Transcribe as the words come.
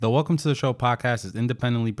The Welcome to the Show podcast is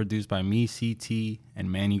independently produced by me, CT,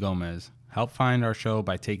 and Manny Gomez. Help find our show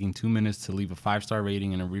by taking 2 minutes to leave a 5-star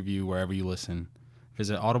rating and a review wherever you listen.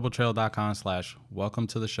 Visit audibletrail.com/welcome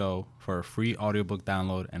to the show for a free audiobook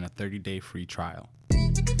download and a 30-day free trial.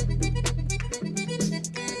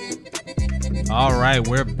 All right,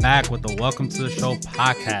 we're back with the Welcome to the Show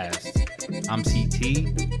podcast. I'm CT,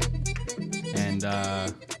 and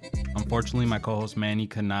unfortunately, my co-host Manny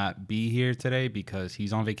could not be here today because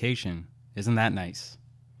he's on vacation. Isn't that nice?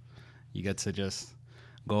 You get to just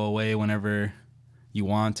go away whenever you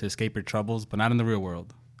want to escape your troubles, but not in the real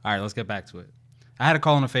world. All right, let's get back to it. I had to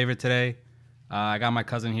call in a favor today. I got my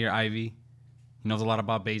cousin here, Ivy. He knows a lot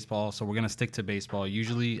about baseball, so we're going to stick to baseball.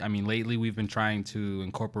 Lately we've been trying to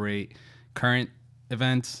incorporate current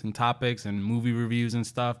events and topics and movie reviews and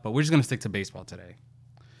stuff, but we're just going to stick to baseball today.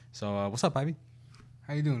 So what's up, Ivy?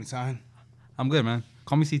 How you doing, son? I'm good, man.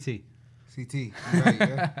 Call me CT. CT. You right,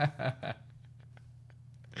 yeah?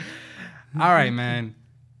 All right, man.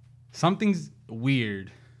 Something's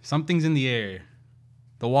weird. Something's in the air.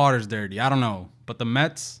 The water's dirty. I don't know. But the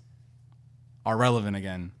Mets are relevant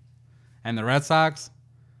again. And the Red Sox,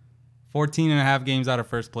 14 and a half games out of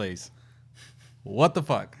first place. What the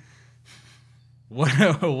fuck?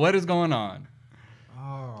 What is going on?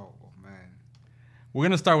 Oh, man. We're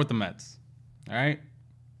going to start with the Mets. All right?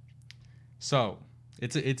 So,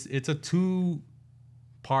 it's a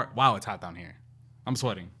two-part... Wow, it's hot down here. I'm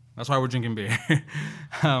sweating. That's why we're drinking beer.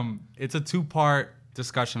 It's a two-part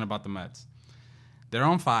discussion about the Mets. They're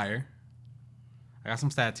on fire. I got some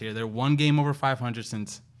stats here. They're one game over 500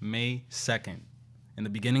 since May 2nd. In the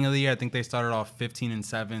beginning of the year, I think they started off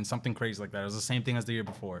 15-7, something crazy like that. It was the same thing as the year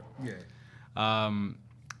before. Yeah.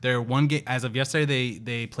 They're one game... As of yesterday,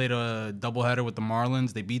 they played a doubleheader with the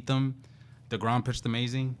Marlins. They beat them. DeGrom pitched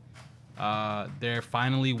amazing. They're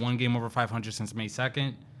finally one game over 500 since May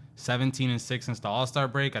 2nd. 17-6 since the All-Star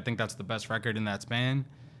break. I think that's the best record in that span.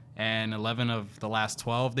 And 11 of the last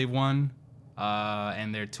 12 they've won.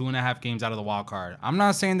 And they're 2.5 games out of the wild card. I'm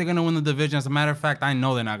not saying they're going to win the division. As a matter of fact, I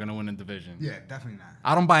know they're not going to win the division. Yeah, definitely not.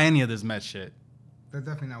 I don't buy any of this Mets shit. They're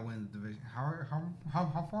definitely not winning the division.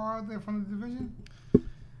 How far are they from the division?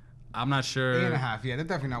 I'm not sure. 8.5. Yeah, they're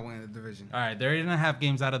definitely not winning the division. All right, they're 8.5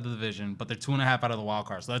 games out of the division, but they're 2.5 out of the wild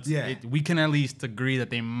card. So Yeah. We can at least agree that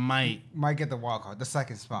they might get the wild card, the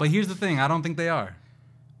second spot. But here's the thing. I don't think they are.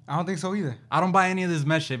 I don't think so either. I don't buy any of this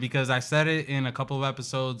Mets shit because I said it in a couple of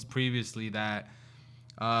episodes previously that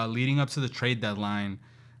leading up to the trade deadline,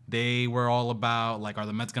 they were all about, like, are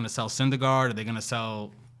the Mets going to sell Syndergaard? Are they going to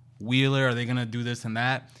sell Wheeler? Are they going to do this and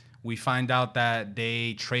that? We find out that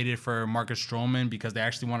they traded for Marcus Stroman because they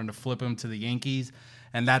actually wanted to flip him to the Yankees,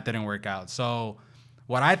 and that didn't work out. So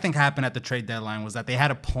what I think happened at the trade deadline was that they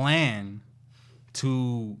had a plan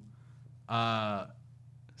to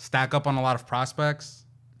stack up on a lot of prospects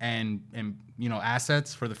and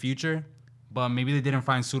assets for the future, but maybe they didn't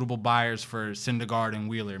find suitable buyers for Syndergaard and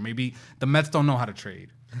Wheeler. Maybe the Mets don't know how to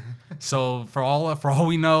trade. So for all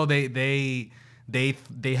we know, they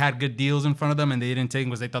had good deals in front of them and they didn't take them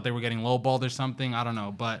because they thought they were getting lowballed or something. I don't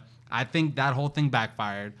know, but I think that whole thing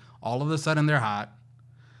backfired. All of a sudden, they're hot.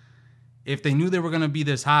 If they knew they were going to be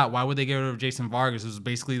this hot, why would they get rid of Jason Vargas, who's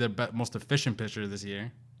basically the most efficient pitcher this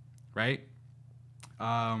year, right?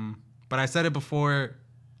 But I said it before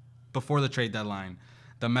the trade deadline.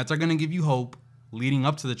 The Mets are going to give you hope leading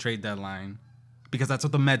up to the trade deadline because that's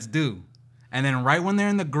what the Mets do. And then right when they're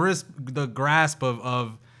in the grasp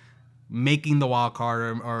of making the wild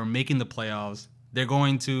card or making the playoffs, they're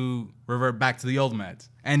going to revert back to the old Mets.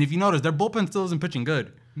 And if you notice, their bullpen still isn't pitching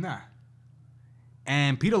good. Nah.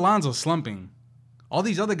 And Pete Alonso's slumping. All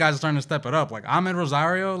these other guys are starting to step it up. Like Ahmed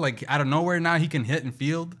Rosario, like out of nowhere now he can hit and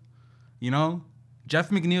field. You know? Jeff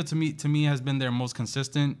McNeil to me has been their most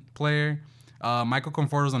consistent player. Michael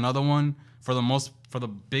Conforto's another one. For the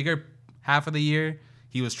bigger half of the year,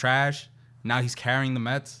 he was trash. Now he's carrying the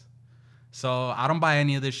Mets. So I don't buy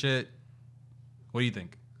any of this shit. What do you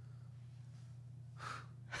think?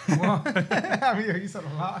 Well, I mean, you said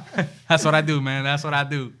a lot. That's what I do, man. That's what I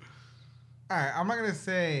do. All right, I'm not going to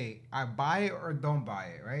say I buy it or don't buy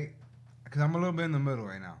it, right? Because I'm a little bit in the middle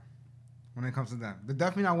right now when it comes to them. They're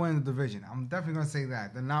definitely not winning the division. I'm definitely going to say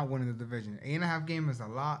that. They're not winning the division. 8.5 games is a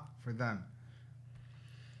lot for them.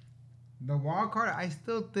 The wild card, I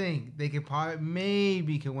still think they could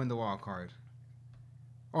maybe win the wild card.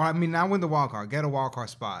 Or, I mean, not win the wild card. Get a wild card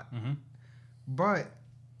spot. Mm-hmm. But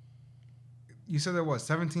you said there was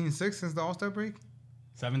 17-6 since the All-Star break?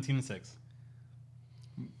 17-6.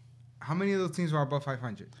 How many of those teams were above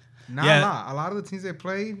 500? Not Yeah. a lot. A lot of the teams they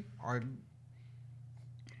played are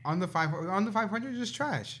under 500, just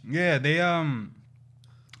trash. Yeah, they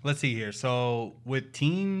Let's see here. So with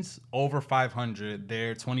teams over 500,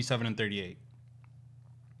 they're 27-38.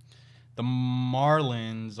 The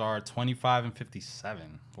Marlins are 25-57.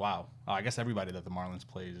 Wow. Oh, I guess everybody that the Marlins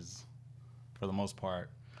plays is, for the most part.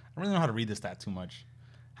 I don't really know how to read this stat too much.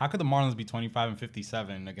 How could the Marlins be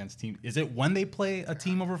 25-57 against team? Is it when they play a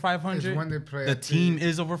team over 500? It's when they play the team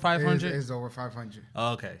is over 500? Is over 500.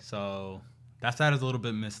 Okay, so that stat is a little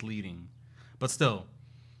bit misleading. But still,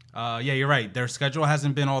 yeah, you're right. Their schedule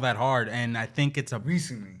hasn't been all that hard, and I think it's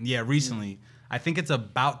recently. Yeah, recently. I think it's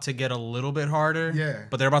about to get a little bit harder. Yeah.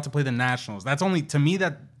 But they're about to play the Nationals. That's only, to me,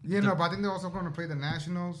 that... Yeah, no, but I think they're also going to play the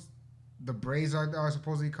Nationals. The Braves are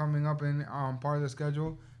supposedly coming up in part of the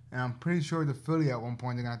schedule. And I'm pretty sure the Philly at one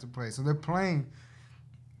point they're going to have to play. So they're playing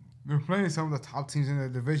some of the top teams in the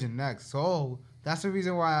division next. So that's the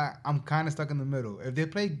reason why I'm kind of stuck in the middle. If they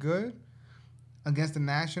play good against the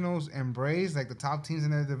Nationals and Braves, like the top teams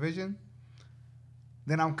in their division,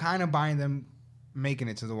 then I'm kind of buying them making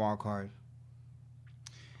it to the wild card.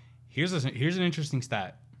 Here's an interesting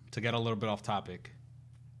stat to get a little bit off topic.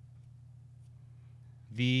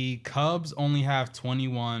 The Cubs only have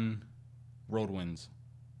 21 road wins.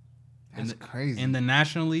 That's crazy. In the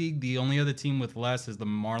National League, the only other team with less is the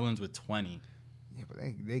Marlins with 20. Yeah, but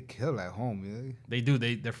they kill at home, yeah. They do.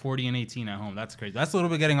 They're 40-18 at home. That's crazy. That's a little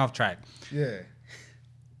bit getting off track. Yeah.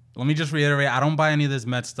 Let me just reiterate, I don't buy any of this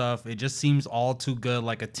Mets stuff. It just seems all too good,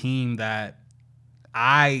 like a team that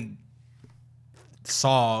I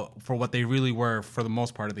saw for what they really were for the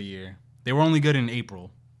most part of the year. They were only good in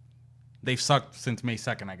April. They've sucked since May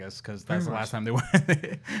 2nd, I guess, because that's the last time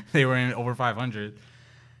they were in over 500.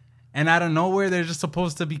 And out of nowhere, they're just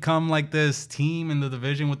supposed to become like this team in the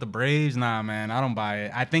division with the Braves. Nah, man, I don't buy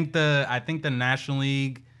it. I think the National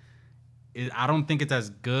League, I don't think it's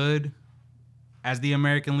as good as the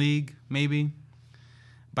American League, maybe.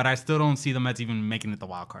 But I still don't see the Mets even making it the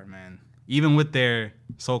wild card, man. Even with their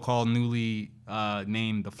so-called newly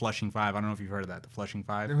named the Flushing Five. I don't know if you've heard of that, the Flushing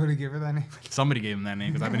Five. They really give her that name? Somebody gave them that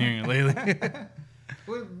name because I've been hearing it lately.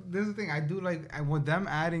 Well, this is the thing. I do like, with them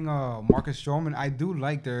adding Marcus Stroman, I do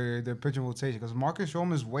like their pitching rotation because Marcus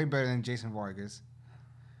Stroman is way better than Jason Vargas.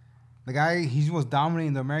 The guy, he was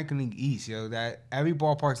dominating the American League East, yo. That every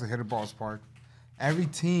ballpark's a hitter ball's park. Every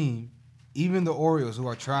team, even the Orioles, who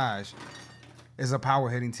are trash, is a power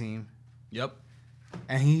hitting team. Yep.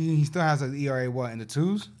 And he still has an ERA, in the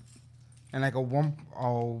twos? And like a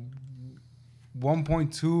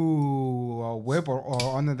 1.2 whip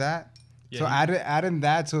or under that. Yeah, so adding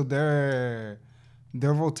that to their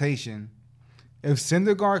rotation. If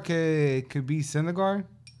Syndergaard could be Syndergaard,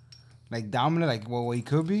 like dominant, like what he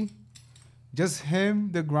could be, just him,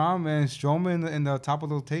 DeGrom, and Stroman in the top of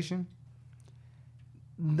the rotation,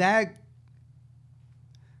 that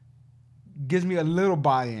gives me a little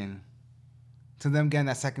buy-in to them getting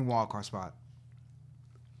that second wildcard spot.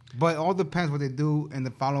 But it all depends what they do in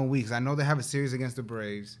the following weeks. I know they have a series against the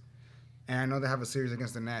Braves, and I know they have a series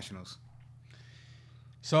against the Nationals.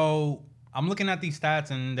 So I'm looking at these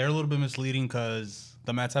stats, and they're a little bit misleading because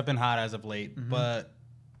the Mets have been hot as of late. Mm-hmm. But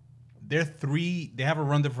they have a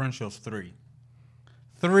run differential of 3.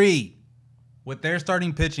 3. With their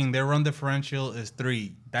starting pitching, their run differential is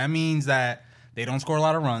 3. That means that they don't score a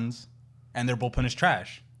lot of runs, and their bullpen is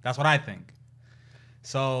trash. That's what I think.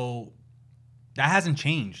 So that hasn't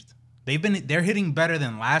changed. They're hitting better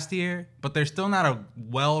than last year, but they're still not a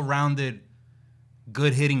well-rounded,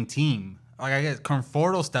 good hitting team. Like, I guess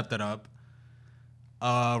Conforto stepped it up.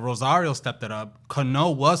 Rosario stepped it up. Cano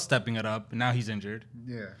was stepping it up, and now he's injured.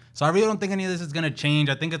 Yeah. So I really don't think any of this is gonna change.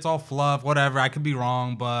 I think it's all fluff, whatever. I could be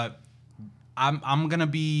wrong, but I'm gonna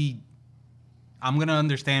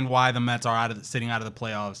understand why the Mets are sitting out of the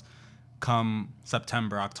playoffs come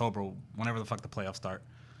September, October, whenever the fuck the playoffs start.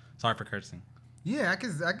 Sorry for cursing. Yeah, I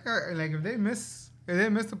can like if they miss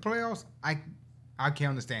the playoffs, I can't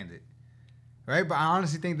understand it. Right? But I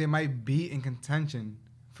honestly think they might be in contention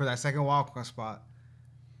for that second wildcard spot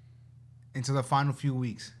until the final few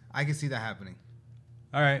weeks. I can see that happening.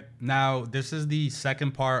 All right. Now, this is the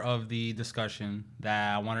second part of the discussion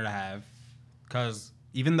that I wanted to have. Because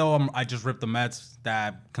even though I just ripped the Mets,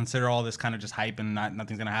 that consider all this kind of just hype and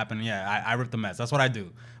nothing's going to happen. Yeah, I rip the Mets. That's what I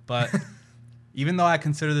do. But even though I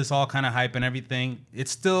consider this all kind of hype and everything, I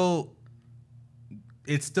still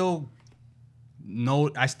have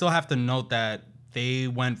to note that they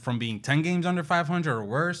went from being 10 games under 500 or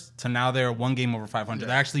worse to now they're 1 game over 500. Yeah.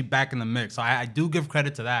 They're actually back in the mix. So I do give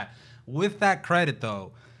credit to that. With that credit,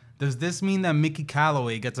 though, does this mean that Mickey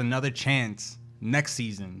Callaway gets another chance next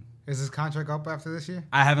season? Is his contract up after this year?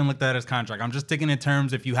 I haven't looked at his contract. I'm just thinking in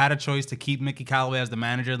terms, if you had a choice to keep Mickey Callaway as the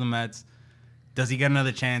manager of the Mets, Does he get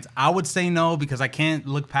another chance? I would say no because I can't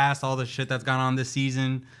look past all the shit that's gone on this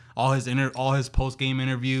season, all his post game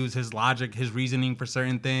interviews, his logic, his reasoning for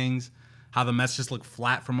certain things, how the Mets just look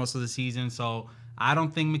flat for most of the season. So I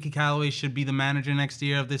don't think Mickey Callaway should be the manager next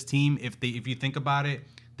year of this team. If you think about it,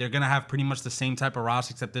 they're gonna have pretty much the same type of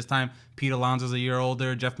roster, except this time Pete Alonso's a year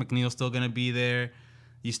older, Jeff McNeil's still gonna be there.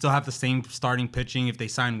 You still have the same starting pitching if they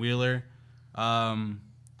sign Wheeler.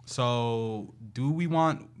 So, do we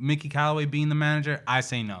want Mickey Callaway being the manager? I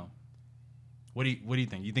say no. What do you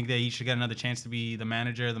think? You think that he should get another chance to be the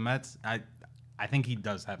manager of the Mets? I think he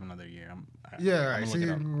does have another year. Right. See,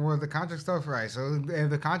 with the contract stuff, right. So, if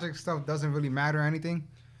the contract stuff doesn't really matter or anything,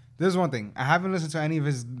 there's one thing. I haven't listened to any of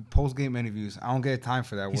his post-game interviews. I don't get time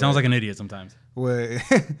for that. He sounds like an idiot sometimes.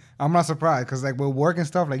 I'm not surprised because, like, with work and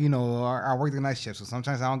stuff, like, I work the night shift, so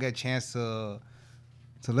sometimes I don't get a chance to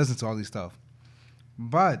listen to all these stuff.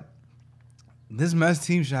 But this Mets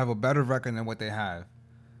team should have a better record than what they have.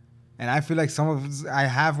 And I feel like I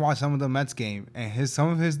have watched some of the Mets game, and some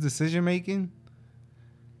of his decision making,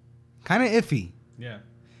 kind of iffy. Yeah.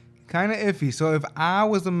 Kind of iffy. So if I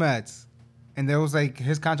was the Mets, and there was like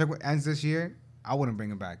his contract ends this year, I wouldn't bring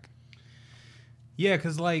him back. Yeah,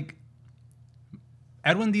 because like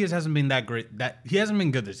Edwin Diaz hasn't been that great. He hasn't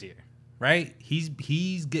been good this year, right?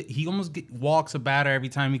 He almost walks a batter every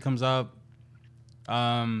time he comes up.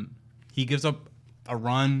 He gives up a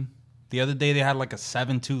run. The other day they had like a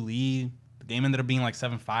 7-2 lead. The game ended up being like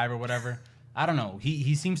 7-5 or whatever. I don't know.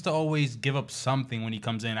 He seems to always give up something when he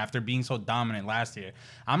comes in after being so dominant last year.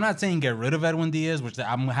 I'm not saying get rid of Edwin Diaz, which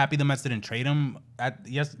I'm happy the Mets didn't trade him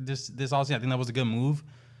this offseason. I think that was a good move.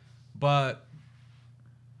 But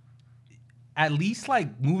at least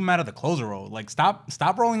like move him out of the closer role. Like stop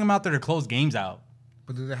rolling him out there to close games out.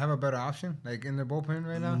 But do they have a better option like in their bullpen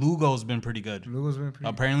right now? Lugo's been pretty good.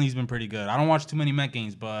 Apparently he's been pretty good. I don't watch too many Met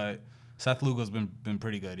games, but Seth Lugo's been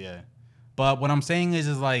pretty good, yeah. But what I'm saying is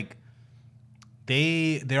like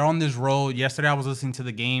they're on this road. Yesterday I was listening to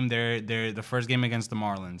the game. They're the first game against the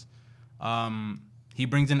Marlins. He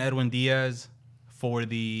brings in Edwin Diaz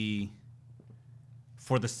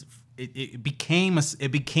it became a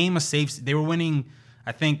safe. They were winning,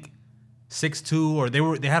 I think 6-2 or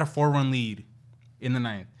they had a 4-run lead in the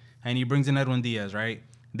ninth, and he brings in Edwin Diaz, right?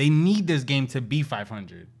 They need this game to be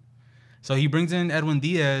 500. So he brings in Edwin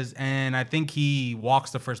Diaz, and I think he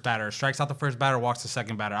walks the first batter, strikes out the first batter, walks the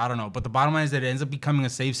second batter. I don't know. But the bottom line is that it ends up becoming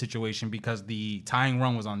a save situation because the tying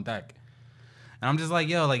run was on deck. And I'm just like,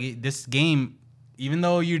 yo, like this game, even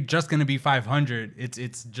though you're just going to be 500,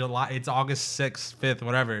 it's July, it's August 6th, 5th,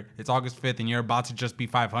 whatever. It's August 5th, and you're about to just be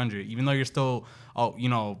 500. Even though you're still, a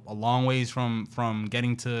long ways from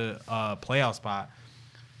getting to a playoff spot.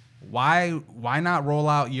 Why not roll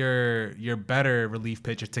out your better relief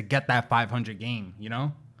pitcher to get that 500 game,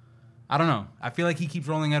 I don't know. I feel like he keeps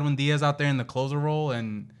rolling Edwin Diaz out there in the closer role,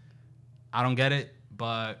 and I don't get it.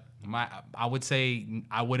 But I would say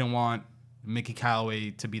I wouldn't want Mickey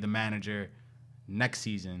Callaway to be the manager next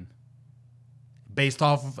season. Based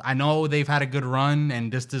off of, I know they've had a good run,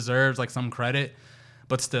 and this deserves like some credit,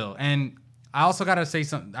 but still. And I also got to say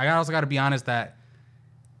something. I also got to be honest that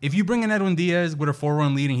if you bring in Edwin Diaz with a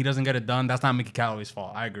 4-run lead and he doesn't get it done, that's not Mickey Callaway's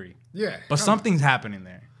fault. I agree. Yeah. But something's happening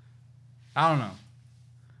there. I don't know.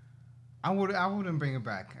 I wouldn't bring it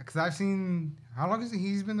back because I've seen how long is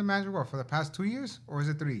he's been the manager for the past 2 years or is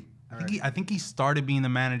it 3? I think he started being the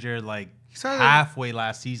manager like halfway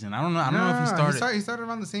last season. I don't know. I don't know if he started. He started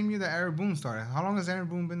around the same year that Aaron Boone started. How long has Aaron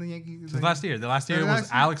Boone been the Yankees? Since last year. The last year was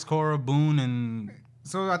Alex Cora, Boone, and.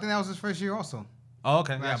 So I think that was his first year also. Oh,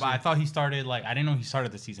 okay. Yeah, but I thought he started I didn't know he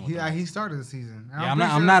started the season. He started the season. Yeah,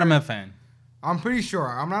 I'm not a Met fan. I'm pretty sure.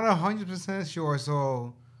 I'm not 100% sure.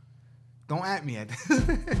 So don't at me at this.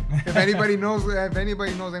 if anybody knows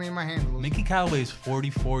any of my handles. Mickey Callaway is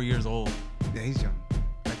 44 years old. Yeah, he's young.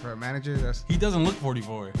 Like for a manager, he doesn't look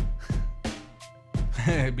 44.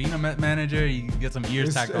 Being a Met manager, you get some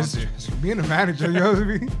years tacked onto you. Being a manager, you know what I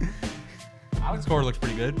mean? Alex Cora looks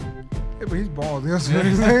pretty good. Yeah, but he's bald. You know what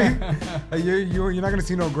I'm saying? Like you're not gonna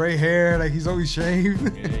see no gray hair. Like he's always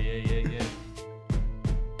shaved. Yeah.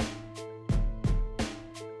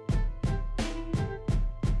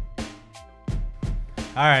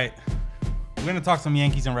 All right, we're gonna talk some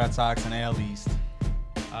Yankees and Red Sox and AL East.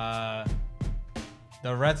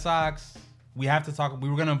 The Red Sox, we have to talk. We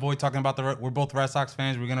were gonna avoid talking about we're both Red Sox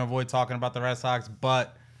fans. We're gonna avoid talking about the Red Sox,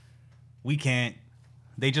 but we can't.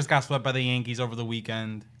 They just got swept by the Yankees over the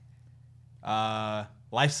weekend.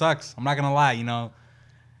 Life sucks. I'm not gonna lie.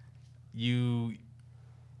 You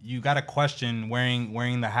got to question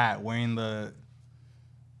wearing the hat, wearing the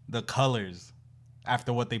colors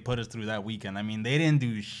after what they put us through that weekend. I mean, they didn't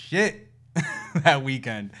do shit. that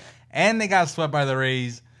weekend, and they got swept by the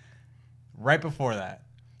Rays right before that.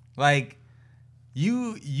 Like,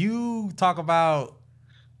 you talk about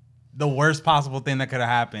the worst possible thing that could have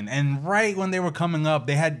happened, and right when they were coming up,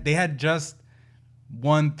 they had just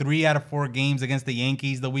won 3 out of 4 games against the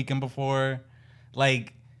Yankees the weekend before.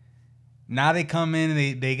 Like, now they come in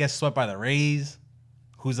and they get swept by the Rays,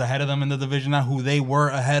 who's ahead of them in the division now, who they were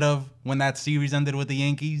ahead of when that series ended with the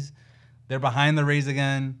Yankees. They're behind the Rays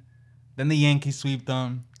again. Then the Yankees sweep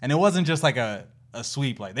them. And it wasn't just like a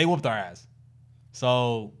sweep. Like, they whooped our ass.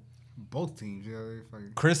 So both teams, yeah. They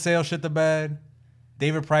fucking... Chris Sale shit the bed.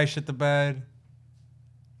 David Price shit the bed.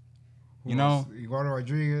 You know? Eduardo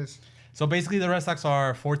Rodriguez. So basically, the Red Sox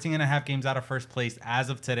are 14 and a half games out of first place as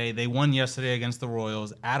of today. They won yesterday against the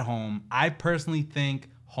Royals at home. I personally think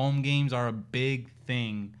home games are a big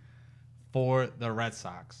thing for the Red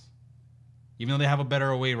Sox. Even though they have a better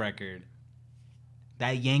away record.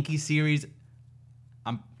 That Yankee series,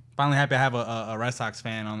 I'm finally happy I have a Red Sox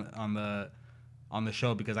fan on the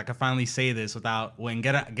show, because I can finally say this without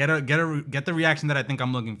get the reaction that I think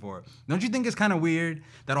I'm looking for. Don't you think it's kind of weird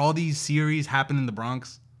that all these series happen in the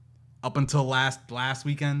Bronx up until last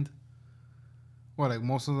weekend? What, like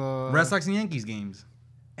most of the Red Sox and Yankees games,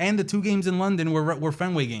 and the 2 games in London were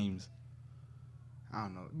Fenway games. I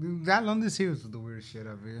don't know. Dude, that London series was the weirdest shit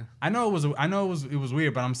ever. Yeah. I know it was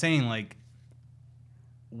weird, but I'm saying, like,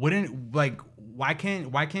 why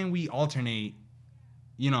can't we alternate,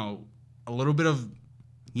 you know, a little bit of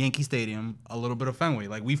Yankee Stadium, a little bit of Fenway?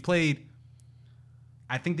 Like, we've played,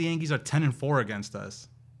 I think the Yankees are 10-4 against us,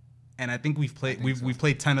 and I think we've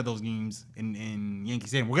played 10 of those games in Yankee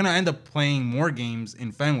Stadium. We're gonna end up playing more games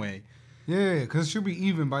in Fenway. Yeah, because it should be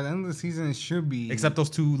even by the end of the season. It should be, except those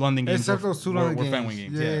 2 London games. Except those 2 London games. Fenway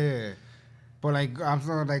games. Yeah. But like, I'm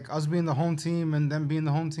sorry, like us being the home team and them being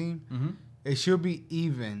the home team, it should be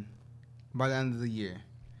even by the end of the year.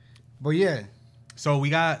 But yeah. So we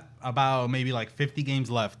got about maybe like 50 games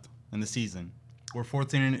left in the season. We're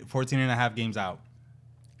 14 and a half games out.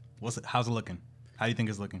 How's it looking? How do you think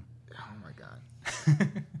it's looking? Oh my God.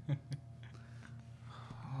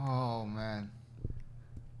 Oh man.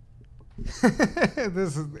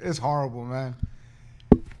 It's horrible, man.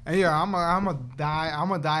 And yeah, I'm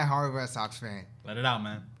a die-hard Red Sox fan. Let it out,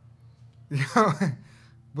 man. Yo,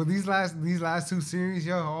 but these last 2 series,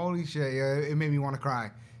 yo, holy shit, yeah, it made me want to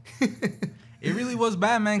cry. It really was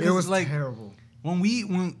bad, man. It was like terrible.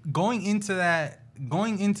 When going into that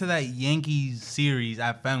Yankees series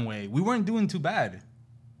at Fenway, we weren't doing too bad.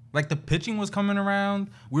 Like, the pitching was coming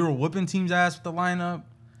around. We were whooping teams' ass with the lineup.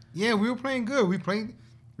 Yeah, we were playing good.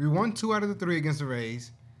 We won 2 out of the 3 against the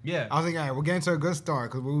Rays. Yeah. I was like, all right, we're getting to a good start,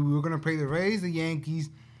 because we were gonna play the Rays, the Yankees,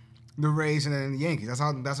 the Rays, and then the Yankees. That's how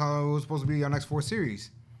it was supposed to be our next 4 series.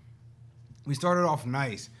 We started off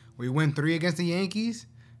nice. We win 3 against the Yankees,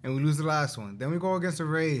 and we lose the last one. Then we go against the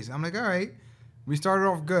Rays. I'm like, all right, we started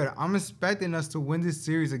off good. I'm expecting us to win this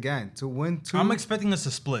series again, to win 2. I'm expecting us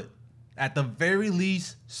to split. At the very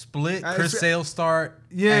least, split. Chris Sale start.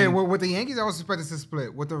 Yeah, with the Yankees, I was expecting to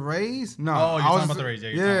split. With the Rays, no. Oh, you're talking about the Rays. Yeah,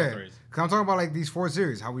 you're talking about the Rays. Because I'm talking about like these 4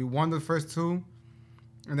 series, how we won the first 2.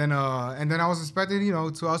 And then I was expecting, you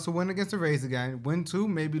know, to us to win against the Rays again, win 2,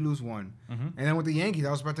 maybe lose 1. Mm-hmm. And then with the Yankees,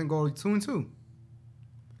 I was expecting to go 2-2.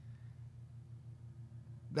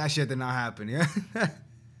 That shit did not happen, yeah.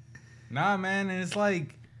 Nah, man, and it's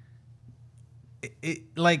like,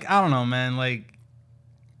 like, I don't know, man, like,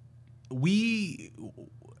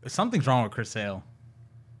 something's wrong with Chris Sale.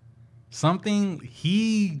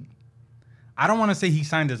 I don't want to say he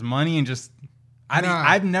signed his money and just.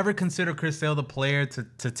 I've never considered Chris Sale the player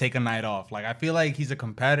to take a night off. Like, I feel like he's a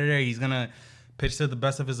competitor. He's gonna pitch to the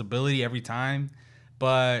best of his ability every time,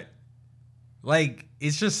 but like,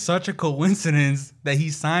 it's just such a coincidence that he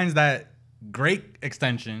signs that great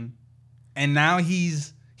extension, and now he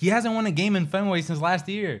hasn't won a game in Fenway since last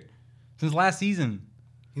season.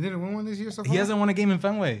 He didn't win one this year so far? He hasn't won a game in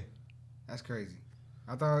Fenway. That's crazy.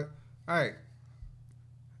 I thought, all right,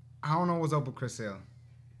 I don't know what's up with Chris Sale,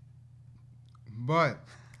 but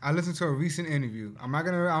I listened to a recent interview. I'm not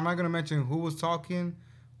gonna mention who was talking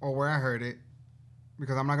or where I heard it,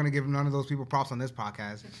 because I'm not gonna give none of those people props on this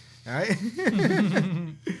podcast. All right.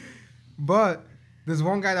 But there's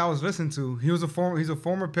one guy that I was listening to. He's a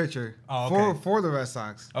former pitcher for the Red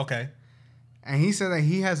Sox. Okay. And he said that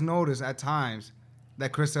he has noticed at times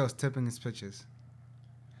that Chris Sale's tipping his pitches.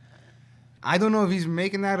 I don't know if he's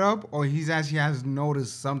making that up or he's actually has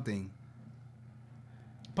noticed something.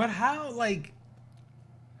 But how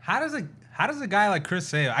does a guy like Chris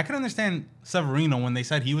Sale? I can understand Severino when they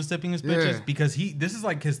said he was tipping his pitches, because this is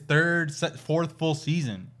like his 4th full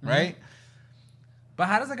season, right? Mm-hmm. But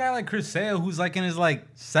how does a guy like Chris Sale, who's like in his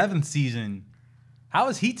like 7th season, how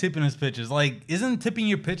is he tipping his pitches? Like, isn't tipping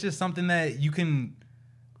your pitches something that you don't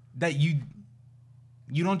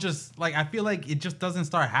just like? I feel like it just doesn't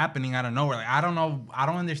start happening out of nowhere. Like, I don't know. I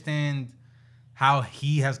don't understand how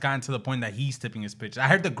he has gotten to the point that he's tipping his pitches. I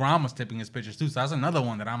heard DeGrom was tipping his pitches too, so that's another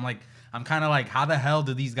one that I'm kind of like, how the hell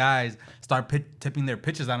do these guys start tipping their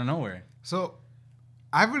pitches out of nowhere? So,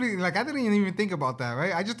 I didn't even think about that,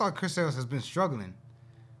 right? I just thought Chris Sale has been struggling.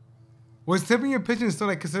 Was tipping your pitches still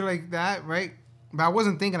like considered like that, right? But I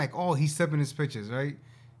wasn't thinking like, oh, he's tipping his pitches, right?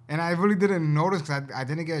 And I really didn't notice because I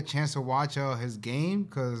didn't get a chance to watch his game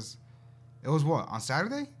because it was on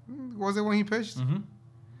Saturday? Was it when he pitched? Mm-hmm.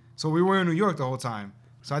 So we were in New York the whole time.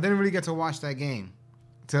 So I didn't really get to watch that game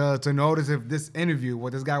to notice if this interview,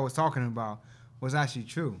 what this guy was talking about, was actually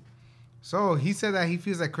true. So he said that he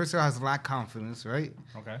feels like Chris Sale has lack confidence, right?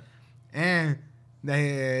 Okay. And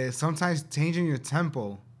that sometimes changing your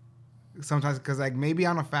tempo, sometimes because like maybe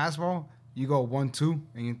on a fastball you go 1-2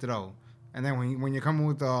 and you throw, and then when you're coming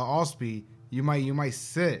with the all speed, you might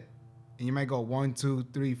sit and you might go 1, 2,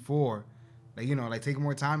 3, 4, like take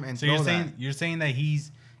more time and so throw you're saying that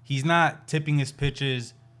he's not tipping his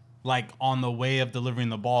pitches like on the way of delivering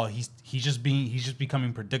the ball. He's just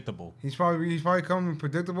becoming predictable. He's probably becoming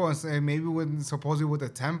predictable and say maybe supposedly with the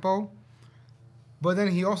tempo. But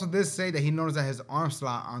then he also did say that he noticed that his arm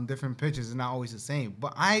slot on different pitches is not always the same.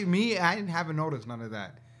 But I haven't noticed none of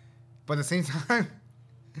that. But at the same time,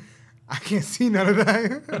 I can't see none of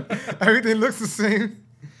that. Everything looks the same.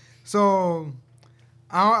 So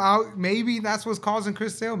maybe that's what's causing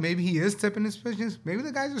Chris Sale. Maybe he is tipping his pitches. Maybe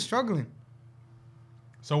the guys are struggling.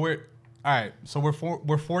 So we're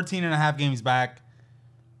 14 and a half games back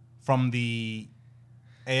from the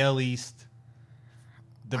AL East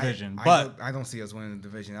division. I don't see us winning the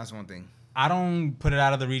division. That's one thing. I don't put it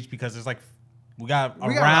out of the reach because it's like we got a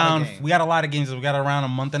lot of games. We got around a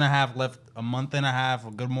month and a half left, or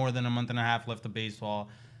good more than a month and a half left of baseball.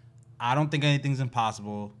 I don't think anything's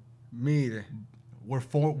impossible. Me either. We're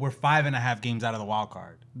 5.5 games out of the wild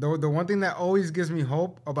card. The one thing that always gives me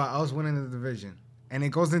hope about us winning the division, and it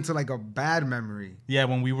goes into like a bad memory. Yeah,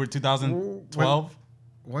 when we were 2012.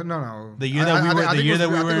 What? No. The year that we were. The year that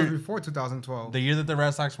we were. I think it was before 2012. The year that the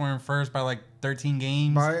Red Sox were in first by like 13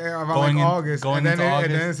 games. August, and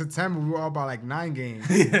then in September we were up by like 9 games.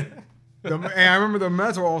 And I remember the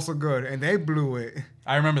Mets were also good, and they blew it.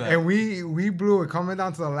 I remember that. And we blew it coming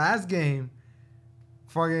down to the last game.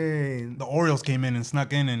 Fucking. The Orioles came in and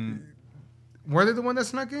snuck in, and. Were they the one that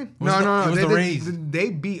snuck in? No. It was the Rays.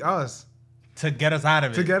 They beat us. To get us out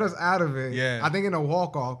of it. Yeah. I think in a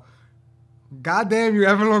walk-off. Goddamn you,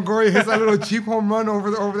 Evan Longoria hits that little cheap home run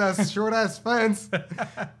over that short-ass fence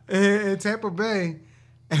in Tampa Bay,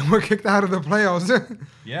 and we're kicked out of the playoffs.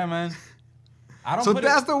 Yeah, man.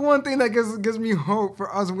 That's the one thing that gives me hope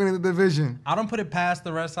for us winning the division. I don't put it past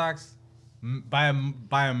the Red Sox by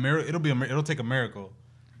a miracle. It'll take a miracle.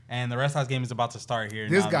 And the Red Sox game is about to start here.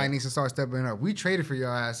 This guy needs to start stepping up. We traded for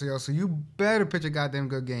your ass, so you better pitch a goddamn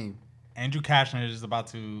good game. Andrew Cashner is about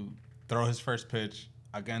to throw his first pitch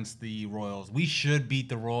against the Royals. We should beat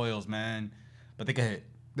the Royals, man. But they can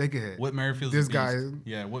hit. Whit Merrifield is a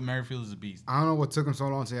beast. Whit Merrifield is a beast. I don't know what took him so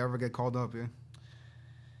long to ever get called up, yeah?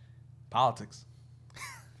 Politics.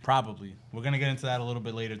 Probably. We're going to get into that a little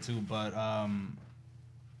bit later, too. But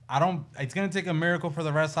it's going to take a miracle for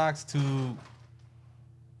the Red Sox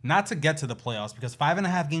not to get to the playoffs, because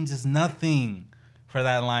 5.5 games is nothing for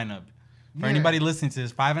that lineup. For anybody listening to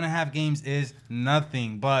this, 5.5 games is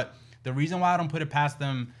nothing. But the reason why I don't put it past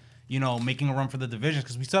them, making a run for the division, is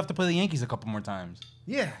because we still have to play the Yankees a couple more times.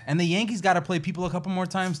 Yeah. And the Yankees got to play people a couple more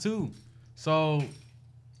times, too. So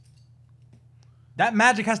that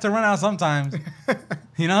magic has to run out sometimes.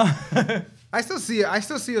 I still see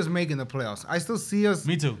us making the playoffs. I still see us.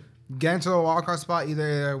 Me too. Getting to the wild card spot,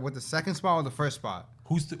 either with the second spot or the first spot.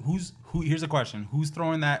 Here's a question. Who's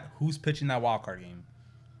pitching that wild card game?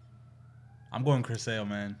 I'm going Chris Sale,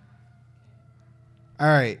 man. All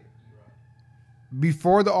right.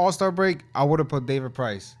 Before the All-Star break, I would have put David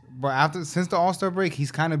Price. But since the All-Star break,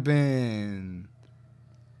 he's kind of been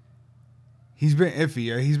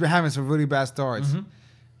iffy. He's been having some really bad starts. Mm-hmm.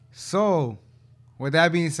 So, with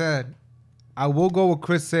that being said, I will go with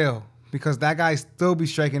Chris Sale because that guy still be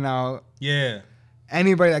striking out. Yeah.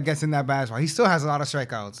 Anybody that gets in that bad spot, he still has a lot of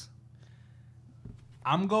strikeouts.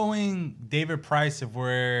 I'm going David Price if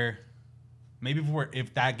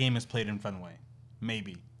that game is played in Fenway,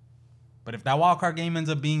 maybe. But if that wild card game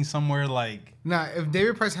ends up being somewhere like... Nah, if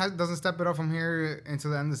David Price doesn't step it up from here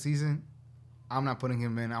until the end of the season, I'm not putting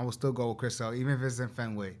him in. I will still go with Chris Sale, even if it's in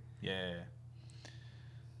Fenway. Yeah.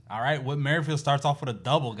 All right, Whit Merrifield starts off with a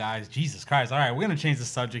double, guys. Jesus Christ. All right, we're going to change the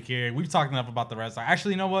subject here. We've talked enough about the Red Sox.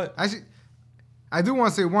 Actually, you know what? Actually, I do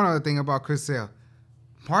want to say one other thing about Chris Sale.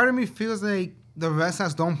 Part of me feels like the Red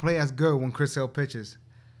Sox don't play as good when Chris Sale pitches.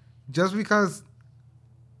 Just because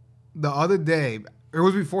the other day, it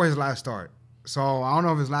was before his last start. So I don't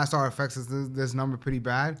know if his last start affects this number pretty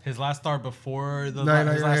bad. His last start before his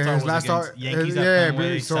last start was against Yankees at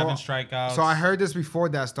Fenway, 7 strikeouts. So I heard this before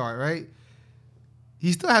that start, right?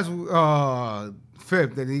 He still has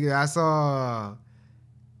FIP. That's only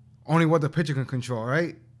what the pitcher can control,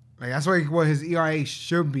 right? Like that's what his ERA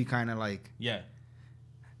should be kind of like. Yeah.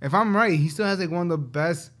 If I'm right, he still has like one of the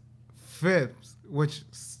best FIPs, which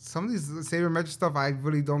some of these sabermetric stuff I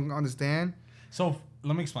really don't understand. So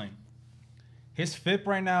let me explain. His FIP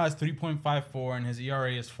right now is 3.54 and his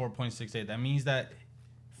ERA is 4.68. That means that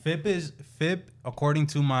FIP according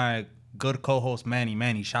to my good co-host Manny.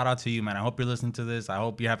 Manny, shout out to you, man. I hope you're listening to this. I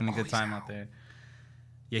hope you're having a good time out there.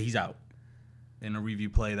 Yeah, he's out in a review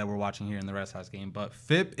play that we're watching here in the Red Sox game. But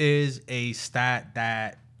FIP is a stat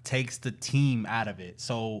that takes the team out of it.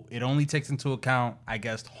 So it only takes into account, I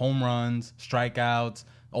guess, home runs, strikeouts,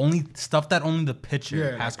 only stuff that only the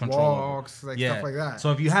pitcher has control walks, over. Stuff like that.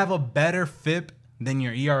 So if you have a better FIP than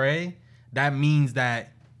your ERA, that means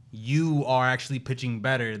that you are actually pitching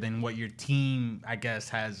better than what your team, I guess,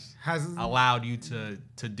 has allowed you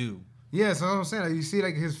to do. Yeah, so I'm saying, like, you see,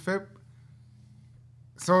 like, his FIP.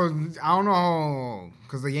 So I don't know,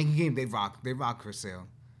 because the Yankee game, they rock Chris Sale.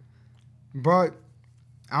 But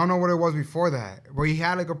I don't know what it was before that. But he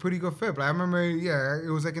had like a pretty good FIP. Like, I remember,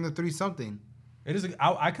 it was like in the 3-something. It is.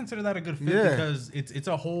 I consider that a good FIP because it's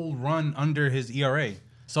a whole run under his ERA.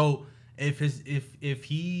 So if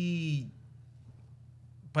he.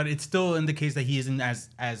 But it still indicates that he isn't as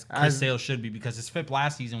Chris Sale should be because his FIP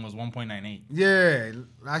last season was 1.98. Yeah,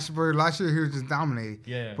 last year he was just dominating.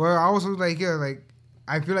 Yeah. But I also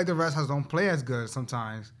I feel like the Red Sox don't play as good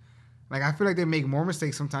sometimes. Like I feel like they make more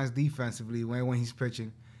mistakes sometimes defensively when he's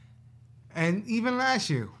pitching. And even last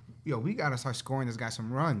year, we gotta start scoring this guy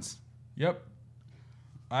some runs. Yep,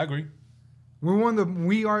 I agree. I'm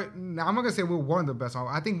not gonna say we're one of the best.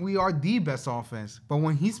 I think we are the best offense. But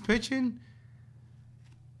when he's pitching,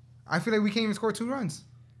 I feel like we can't even score 2 runs.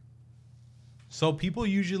 So people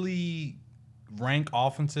usually rank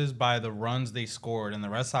offenses by the runs they scored, and the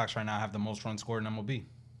Red Sox right now have the most runs scored in MLB.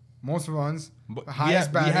 Most runs,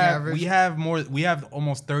 highest batting average. We have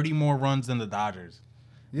almost 30 more runs than the Dodgers.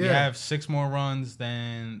 Yeah. We have 6 more runs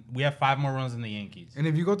than we have 5 more runs than the Yankees. And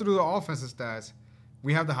if you go through the offensive stats,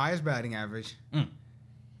 we have the highest batting average.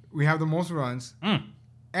 We have the most runs and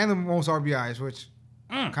the most RBIs, which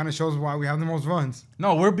kind of shows why we have the most runs.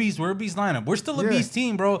 No, we're beast. We're a beast lineup. We're still a beast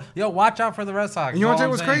team, bro. Yo, watch out for the Red Sox. And you want to tell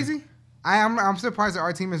you what's crazy? I'm surprised that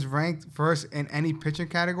our team is ranked first in any pitching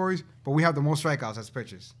categories, but we have the most strikeouts as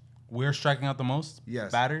pitchers. We're striking out the most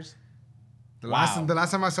batters? The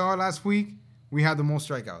last time I saw it last week, we had the most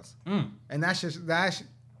strikeouts. And that's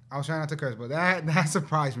I was trying not to curse, but that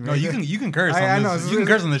surprised me. No, you can curse on this. You can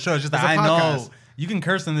curse on the show. It's just that I know you can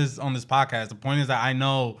curse on this podcast. The point is that I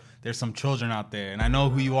know there's some children out there, and I know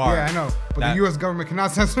who you are. Yeah, I know. But the U.S. government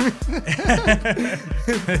cannot censor me.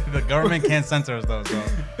 The government can't censor us, though, so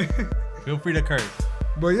feel free to curse.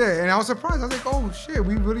 But yeah, and I was surprised. I was like, oh, shit,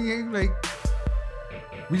 we really ain't like...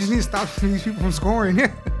 We just need to stop these people from scoring.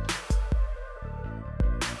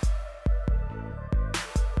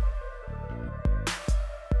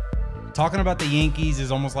 Talking about the Yankees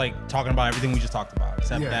is almost like talking about everything we just talked about,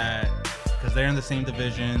 except that because they're in the same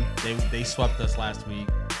division, they swept us last week.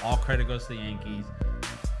 All credit goes to the Yankees.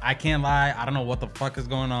 I can't lie. I don't know what the fuck is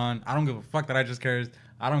going on. I don't give a fuck that I just cursed.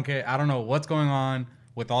 I don't care. I don't know what's going on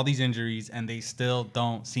with all these injuries, and they still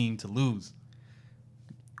don't seem to lose.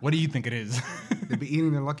 What do you think it is? They be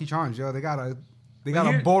eating their Lucky Charms, yo. They got a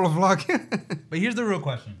bowl of luck. But here's the real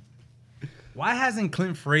question: why hasn't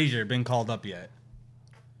Clint Frazier been called up yet?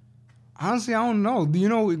 Honestly, I don't know. Do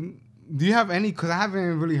you have any? Because I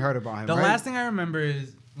haven't really heard about him. The last thing I remember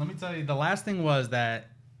is, let me tell you, the last thing was that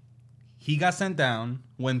he got sent down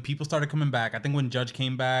when people started coming back. I think when Judge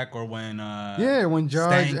came back, or when when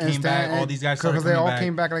Judge came back, all these guys started coming back. Because they all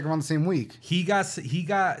came back like around the same week. He got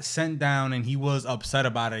sent down, and he was upset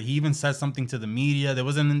about it. He even said something to the media. There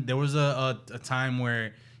was a time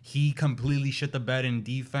where he completely shit the bed in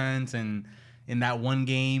defense and in that one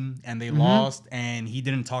game, and they lost, and he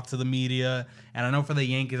didn't talk to the media. And I know for the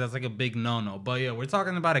Yankees, that's like a big no-no. But yeah, we're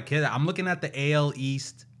talking about a kid. I'm looking at the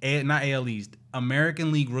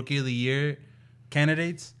American League Rookie of the Year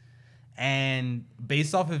candidates, and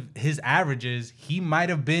based off of his averages, he might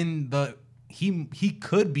have been he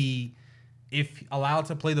could be if allowed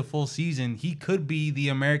to play the full season, he could be the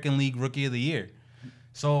American League Rookie of the Year.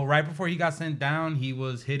 So right before he got sent down, he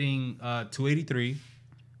was hitting 283,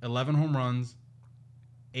 11 home runs,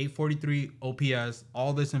 843 OPS,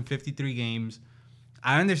 all this in 53 games.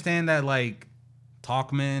 I understand that like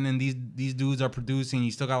Talkman and these dudes are producing.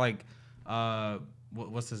 You still got like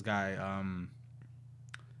what's this guy?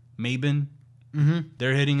 Maben. Mm-hmm.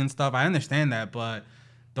 They're hitting and stuff. I understand that, but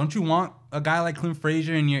don't you want a guy like Clint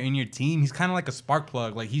Frazier in your team? He's kind of like a spark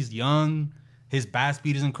plug. Like, he's young. His bat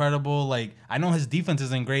speed is incredible. Like, I know his defense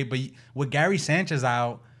isn't great, but with Gary Sanchez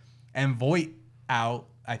out and Voit out,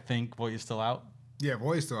 I think Voit is still out. Yeah,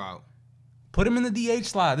 Voit's still out. Put him in the DH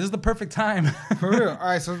slot. This is the perfect time. For real. All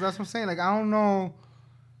right, so that's what I'm saying. Like, I don't know.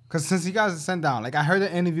 Because since he got sent down, like, I heard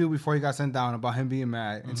the interview before he got sent down about him being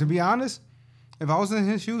mad. Mm-hmm. And to be honest, if I was in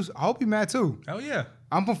his shoes, I hope he's mad too. Hell yeah.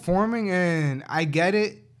 I'm performing, and I get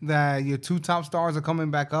it that your two top stars are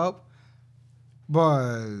coming back up.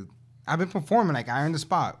 But I've been performing. Like, I earned the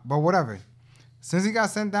spot. But whatever. Since he got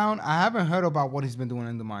sent down, I haven't heard about what he's been doing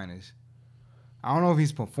in the minors. I don't know if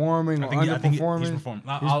he's performing or underperforming. He's performing.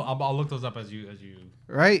 I'll look those up as you.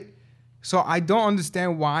 Right? So I don't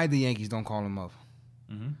understand why the Yankees don't call him up.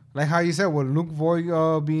 Mm-hmm. Like how you said, with Luke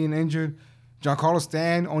Voit being injured, Giancarlo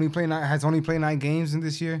Stanton has only played 9 games in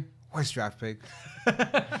this year. Worst draft pick.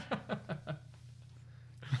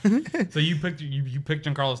 So you picked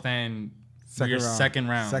Giancarlo Stanton second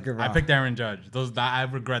round. I picked Aaron Judge. I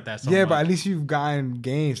regret that so much. Yeah, but at least you've gotten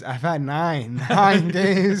games. I've had 9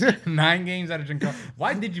 games. 9 games out of Giancarlo.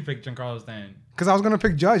 Why did you pick Giancarlo Stanton? Because I was gonna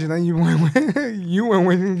pick Judge, and then you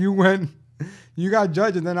got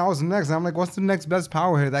Judge, and then I was next. And I'm like, what's the next best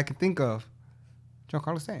power hitter that I can think of?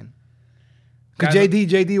 Giancarlo Stanton. Because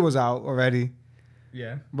JD was out already.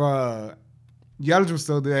 Yeah. But Yelich was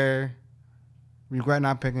still there. Regret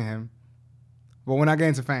not picking him. But we're not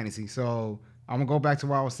getting to fantasy, so I'm going to go back to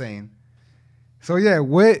what I was saying. So, yeah,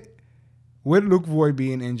 with Luke Voit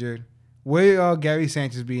being injured, with Gary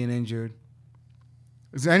Sanchez being injured,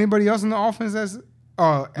 is there anybody else in the offense that's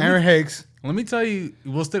Aaron Hicks? Let me tell you,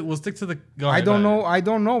 we'll stick to the. Go ahead, I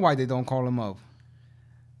don't know why they don't call him up,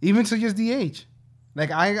 even to just DH. Like,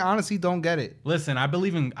 I honestly don't get it. Listen, I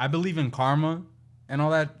believe in karma and all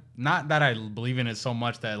that. Not that I believe in it so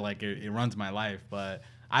much that like it runs my life, but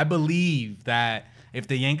I believe that if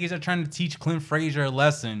the Yankees are trying to teach Clint Frazier a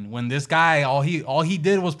lesson, when this guy all he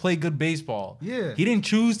did was play good baseball. Yeah. He didn't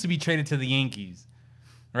choose to be traded to the Yankees.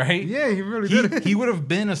 Right? Yeah, he really did. He would have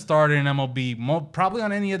been a starter in MLB, probably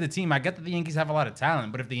on any other team. I get that the Yankees have a lot of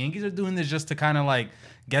talent, but if the Yankees are doing this just to kind of like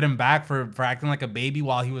get him back for acting like a baby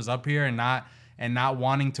while he was up here and not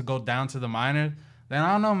wanting to go down to the minors, then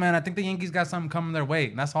I don't know, man. I think the Yankees got something coming their way.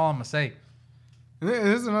 And that's all I'm gonna say.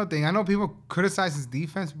 Here's another thing. I know people criticize his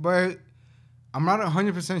defense, but I'm not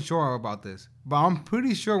 100% sure about this. But I'm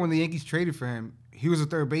pretty sure when the Yankees traded for him, he was a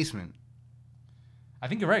third baseman. I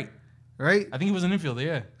think you're right. Right? I think he was an infielder,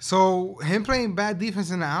 yeah. So him playing bad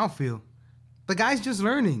defense in the outfield, the guy's just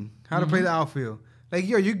learning how to play the outfield. Like,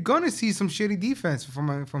 yo, you're gonna see some shitty defense from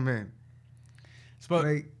him. But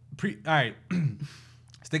all right,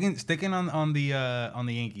 sticking on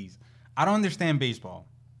the Yankees. I don't understand baseball,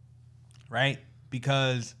 right?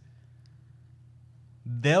 Because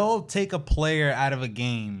they'll take a player out of a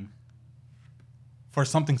game for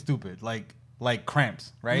something stupid, like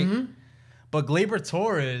cramps, right? Mm-hmm. But Gleyber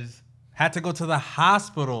Torres had to go to the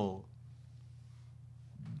hospital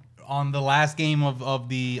on the last game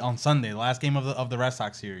on Sunday, the last game of the Red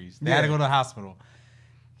Sox series. They had to go to the hospital.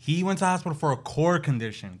 He went to the hospital for a core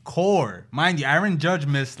condition. Core. Mind you, Aaron Judge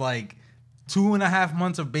missed like 2.5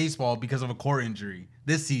 months of baseball because of a core injury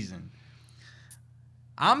this season.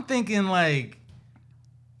 I'm thinking like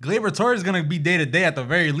Gleyber Torres is going to be day-to-day at the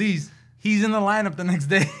very least. He's in the lineup the next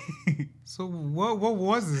day. So what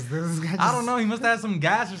was this? This guy I don't know. He must have had some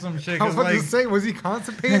gas or some shit. I was about to say, was he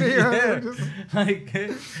constipated? Yeah.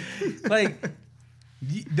 like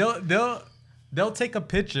they'll take a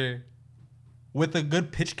pitcher with a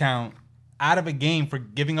good pitch count out of a game for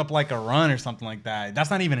giving up like a run or something like that. That's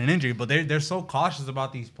not even an injury, but they're so cautious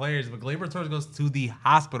about these players. But Gleyber Torres goes to the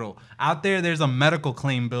hospital. Out there's a medical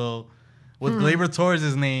claim bill with Gleyber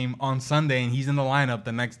Torres' name on Sunday, and he's in the lineup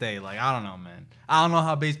the next day. Like, I don't know, man. I don't know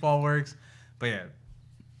how baseball works, but yeah.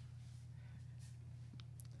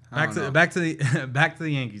 Back to the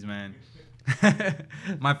Yankees, man.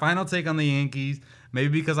 My final take on the Yankees,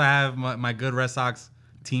 maybe because I have my good Red Sox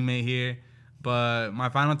teammate here, but my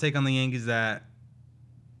final take on the Yankees is that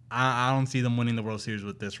I don't see them winning the World Series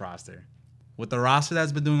with this roster. With the roster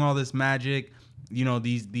that's been doing all this magic, you know,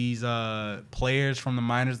 these players from the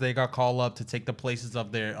minors they got called up to take the places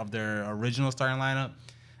of their original starting lineup.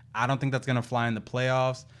 I don't think that's gonna fly in the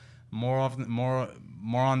playoffs. More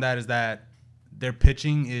on that is that their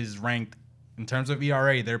pitching is ranked in terms of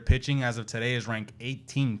ERA. Their pitching as of today is ranked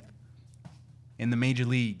 18th in the major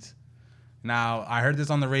leagues. Now, I heard this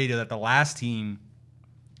on the radio that the last team,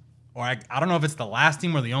 or I don't know if it's the last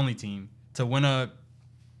team or the only team to win a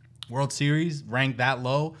World Series ranked that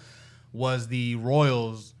low, was the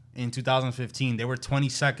Royals in 2015. They were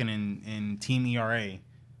 22nd in team ERA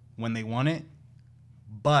when they won it.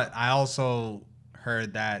 But I also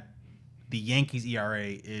heard that the Yankees ERA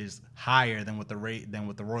is higher than what the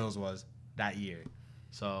Royals was that year.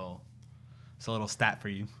 So it's a little stat for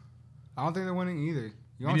you. I don't think they're winning either.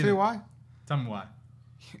 You want to tell you why? Tell me why.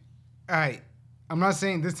 All right. I'm not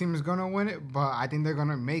saying this team is going to win it, but I think they're going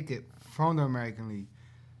to make it from the American League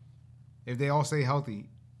if they all stay healthy.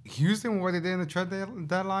 Houston, what they did in the trade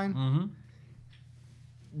deadline,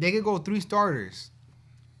 they could go 3 starters.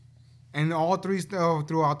 And all 3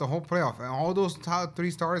 throughout the whole playoff. And all those top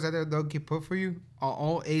 3 starters that they'll get put for you are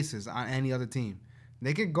all aces on any other team.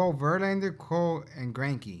 They could go Verlander, Cole, and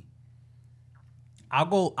Greinke. I'll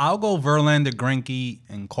go Verlander, Greinke,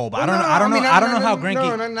 and Cole. But I don't know how Greinke.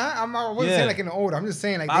 I wasn't saying like in the old. I'm just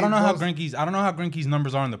saying like. I don't know how Greinke's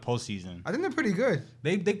numbers are in the postseason. I think they're pretty good.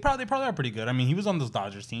 They probably are pretty good. I mean, he was on those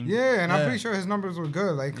Dodgers teams. Yeah, and I'm pretty sure his numbers were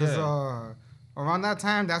good. Like, cause around that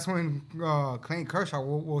time, that's when Clayton Kershaw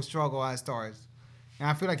will struggle as stars, and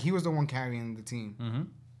I feel like he was the one carrying the team. Mm-hmm.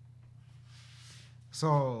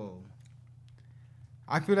 So,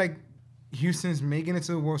 I feel like Houston's making it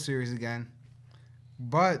to the World Series again.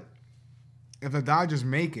 But if the Dodgers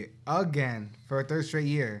make it again for a 3rd straight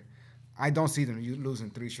year, I don't see them losing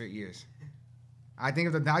 3 straight years. I think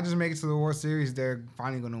if the Dodgers make it to the World Series, they're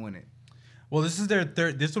finally going to win it. Well, this is their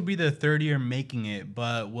third. This will be their 3rd year making it,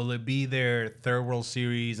 but will it be their 3rd World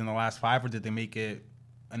Series in the last 5, or did they make it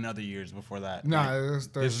in other years before that? No, it was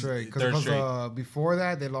 3rd straight. Because before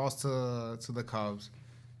that, they lost to the Cubs.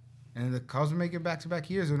 And the Cubs make it back-to-back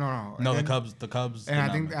years, or no? No, the Cubs. And I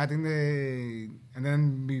think they, and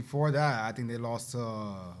then before that, I think they lost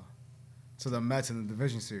to the Mets in the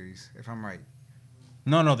division series, if I'm right.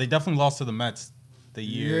 No, they definitely lost to the Mets the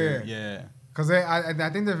year. Yeah. Because I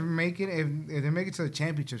think they're making if they make it to the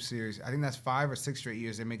championship series, I think that's 5 or 6 straight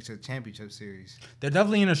years they make it to the championship series. They're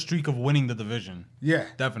definitely in a streak of winning the division. Yeah,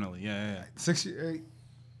 definitely. Yeah. 6.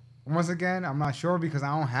 Once again, I'm not sure because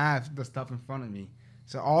I don't have the stuff in front of me.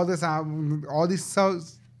 So all these certain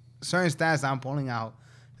stats I'm pulling out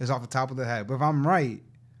is off the top of the head. But if I'm right,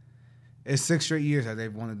 it's 6 straight years that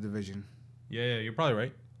they've won the division. Yeah, you're probably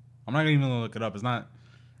right. I'm not gonna even look it up. It's not.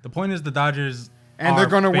 The point is the Dodgers. And they're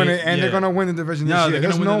gonna win it. And they're gonna win the division this year.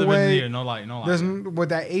 There's no way. No lie. With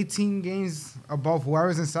that 18 games above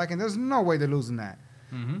whoever's in second, there's no way they're losing that.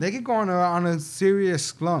 Mm-hmm. They could go on a serious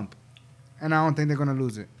slump, and I don't think they're gonna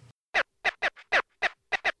lose it.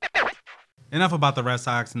 Enough about the Red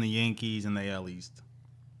Sox and the Yankees and the AL East.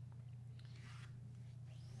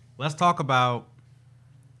 Let's talk about.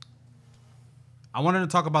 I wanted to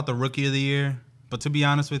talk about the Rookie of the Year, but to be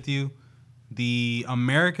honest with you, the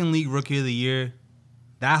American League Rookie of the Year,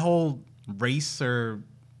 that whole race or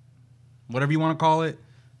whatever you want to call it,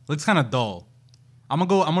 looks kind of dull. I'm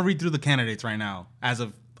gonna read through the candidates right now as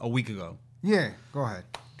of a week ago. Yeah, go ahead.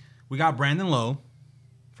 We got Brandon Lowe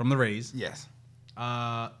from the Rays. Yes.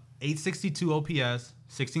 862 OPS,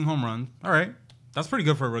 16 home runs. All right, that's pretty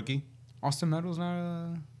good for a rookie. Austin Meadows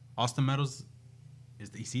not. Austin Meadows,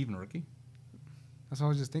 is he even a rookie? That's what I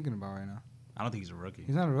was just thinking about right now. I don't think he's a rookie.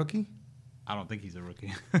 He's not a rookie? I don't think he's a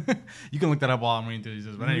rookie. You can look that up while I'm reading through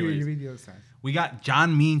these. But anyways, you read the other side. We got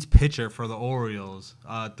John Means, pitcher for the Orioles.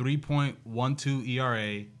 3.12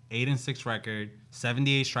 ERA, 8-6 record,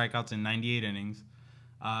 78 strikeouts in 98 innings.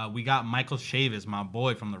 We got Michael Chavis, my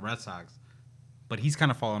boy from the Red Sox, but he's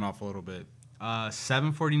kind of fallen off a little bit.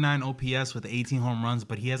 749 OPS with 18 home runs,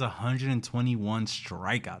 but he has 121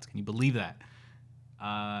 strikeouts. Can you believe that?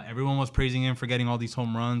 Everyone was praising him for getting all these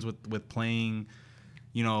home runs with playing,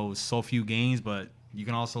 so few games, but you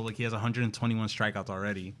can also look, he has 121 strikeouts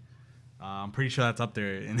already. I'm pretty sure that's up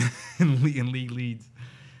there in league leads.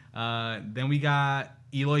 Then we got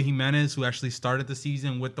Eloy Jimenez, who actually started the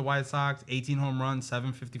season with the White Sox, 18 home runs,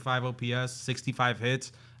 755 OPS, 65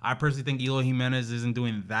 hits. I personally think Eloy Jimenez isn't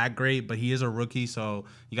doing that great, but he is a rookie, so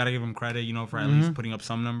you got to give him credit, for at least putting up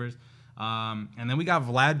some numbers. And then we got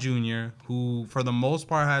Vlad Jr., who for the most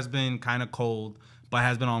part has been kind of cold, but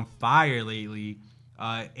has been on fire lately.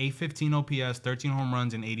 815 OPS, 13 home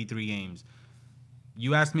runs in 83 games.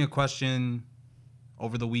 You asked me a question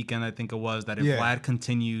over the weekend, I think it was, that if Vlad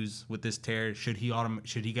continues with this tear, should he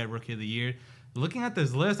get Rookie of the Year? Looking at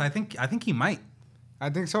this list, I think he might. I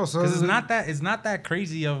think so. So Because it's not that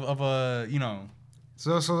crazy of a, you know.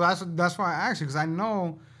 So that's why I asked you, because I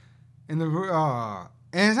know in the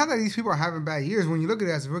and it's not that these people are having bad years. When you look at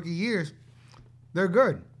it as rookie years, they're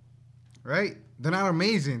good, right? They're not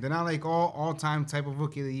amazing. They're not like all time type of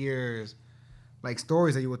rookie of the years, like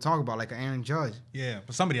stories that you would talk about, like Aaron Judge. Yeah,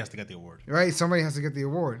 but somebody has to get the award. Right? Somebody has to get the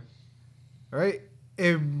award. Right?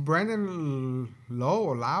 If Brandon Lowe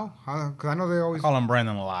or Lau, because I know they always Call him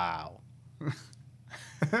Brandon Lau.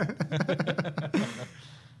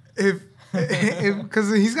 if because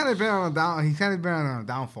he's kind of been on a down, he's kind of been on a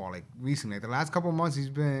downfall like recently. Like, the last couple of months he's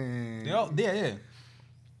been. Yeah.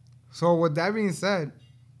 So with that being said,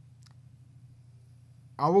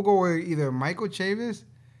 I will go with either Michael Chavis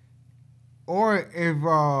or if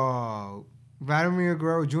Vladimir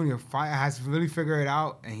Guerrero Jr. has to really figure it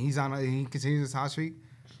out and he continues his hot streak.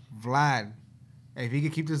 Vlad, if he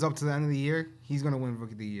could keep this up to the end of the year, he's gonna win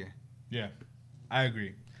Rookie of the Year. Yeah, I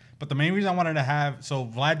agree. But the main reason I wanted to have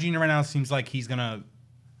Vlad Jr. right now seems like he's gonna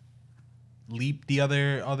leap the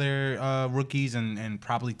other rookies and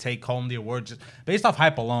probably take home the award just based off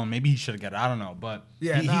hype alone. Maybe he should get it. I don't know, but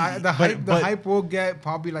yeah, the hype will get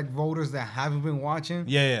probably like voters that haven't been watching.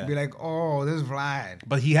 Yeah. Be like, oh, this is Vlad.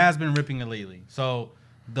 But he has been ripping it lately. So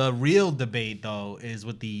the real debate though is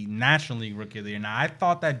with the National League Rookie of the Year. Now I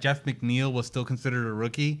thought that Jeff McNeil was still considered a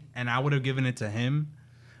rookie, and I would have given it to him.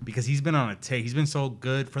 Because he's been on a take. He's been so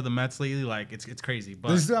good for the Mets lately. Like, it's crazy. But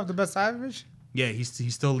does he still have the best average? Yeah,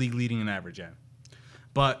 he's still league leading in average, yeah.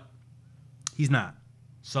 But he's not.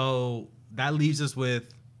 So that leaves us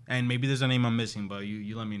with, and maybe there's a name I'm missing, but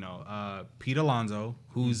you let me know. Pete Alonso,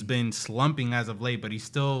 who's been slumping as of late, but he's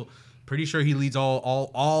still pretty sure he leads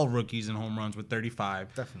all rookies in home runs with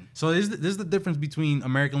 35. Definitely. So this is the difference between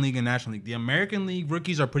American League and National League. The American League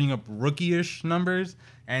rookies are putting up rookie-ish numbers,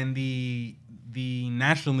 and the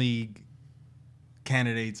National League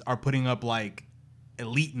candidates are putting up like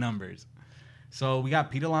elite numbers. So we got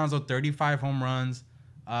Pete Alonso, 35 home runs,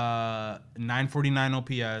 949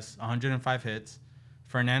 OPS, 105 hits.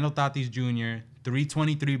 Fernando Tatis Jr.,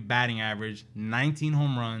 323 batting average, 19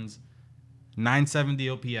 home runs, 970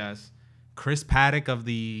 OPS. Chris Paddock of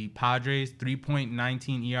the Padres,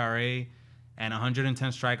 3.19 ERA and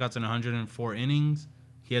 110 strikeouts in 104 innings.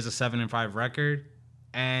 He has a 7-5 record.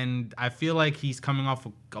 And I feel like he's coming off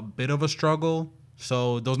a bit of a struggle.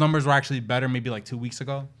 So those numbers were actually better maybe like 2 weeks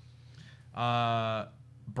ago.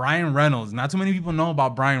 Brian Reynolds. Not too many people know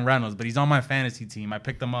about Brian Reynolds, but he's on my fantasy team. I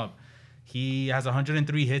picked him up. He has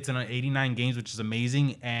 103 hits in 89 games, which is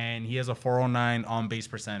amazing. And he has a 409 on-base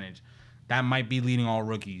percentage. That might be leading all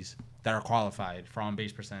rookies that are qualified for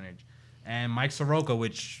on-base percentage. And Mike Soroka,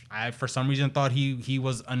 which I for some reason thought he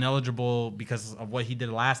was ineligible because of what he did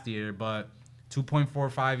last year, but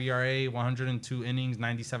 2.45 ERA, 102 innings,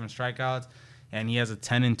 97 strikeouts, and he has a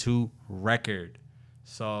 10-2 record.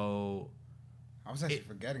 So I was actually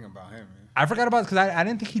forgetting about him, man. I forgot about it because I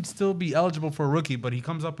didn't think he'd still be eligible for a rookie, but he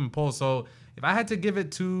comes up in polls. So if I had to give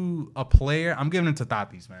it to a player, I'm giving it to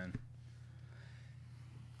Tatis, man.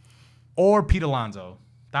 Or Pete Alonso.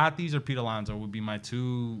 Tatis or Pete Alonso would be my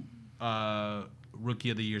two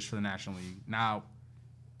Rookie of the Years for the National League. Now,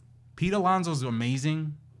 Pete Alonso's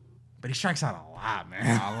amazing, but he strikes out a lot, man.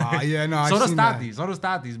 A lot. Yeah, no, So does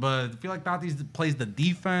Tatis. But I feel like Tatis plays the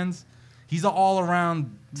defense. He's an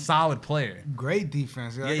all-around solid player. Great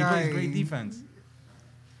defense. Yeah, he plays great defense.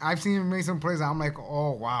 I've seen him make some plays that I'm like,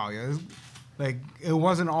 oh, wow. Yeah, like, it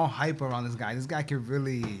wasn't all hype around this guy. This guy could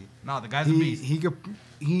really... No, the guy's a beast.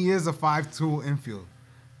 He is a 5-tool infield.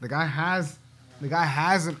 The guy has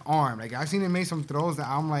an arm. Like, I've seen him make some throws that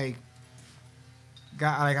I'm like...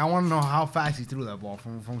 I want to know how fast he threw that ball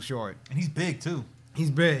from short. And he's big, too. He's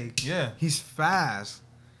big. Yeah. He's fast.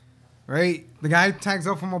 Right? The guy tags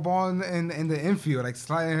up from a ball in the infield, like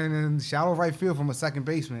sliding in shallow right field from a second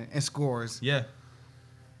baseman and scores. Yeah.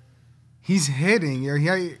 He's hitting.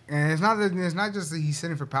 And it's not just that he's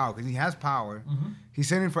hitting for power, because he has power. Mm-hmm. He's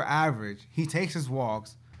hitting for average. He takes his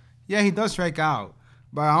walks. Yeah, he does strike out.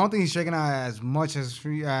 But I don't think he's striking out as much as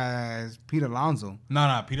Pete Alonso.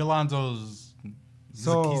 No. Pete Alonso's...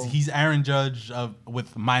 He's Aaron Judge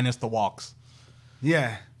with minus the walks.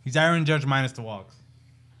 Yeah. He's Aaron Judge minus the walks.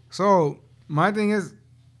 So, my thing is,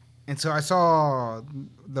 until I saw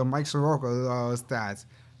the Mike Soroka stats,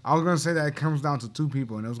 I was going to say that it comes down to two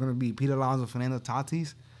people, and it was going to be Pete Alonso, Fernando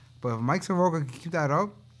Tatis. But if Mike Soroka can keep that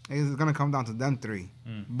up, it's going to come down to them three.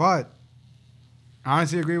 But I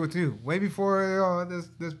honestly agree with you. Way before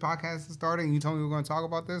this podcast started and you told me we were going to talk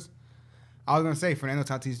about this, I was going to say Fernando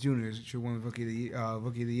Tatis Jr. should win Rookie of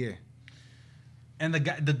the Year. And the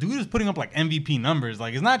dude is putting up like MVP numbers.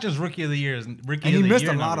 Like, it's not just Rookie of the Year. And he missed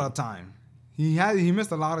a lot of time. He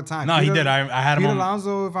missed a lot of time. No, he did. I had him Pete on.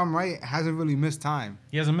 Alonso, if I'm right, hasn't really missed time.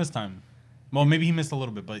 He hasn't missed time. Well, maybe he missed a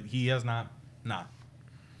little bit, but he has not. Nah.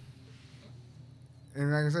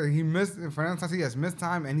 And like I said, he missed. Fernando Tatis has missed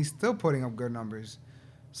time, and he's still putting up good numbers.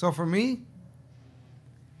 So for me,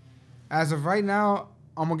 as of right now,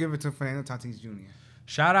 I'm gonna give it to Fernando Tatis Jr.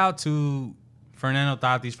 Shout out to Fernando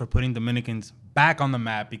Tatis for putting Dominicans back on the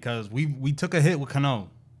map because we took a hit with Cano.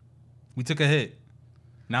 We took a hit.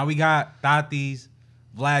 Now we got Tatis,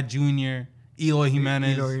 Vlad Jr., Eloy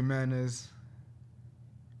Jimenez.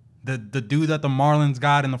 The dude that the Marlins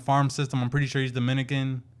got in the farm system, I'm pretty sure he's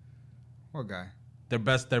Dominican. What guy? Their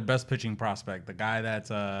best pitching prospect. The guy that's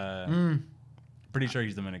pretty sure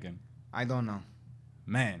he's Dominican. I don't know.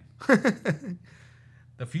 Man.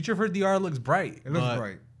 The future for DR looks bright. It looks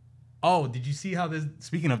bright. Oh, did you see how this?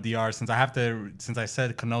 Speaking of DR, since I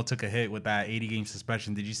said Cano took a hit with that 80-game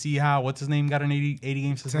suspension, did you see how what's his name got an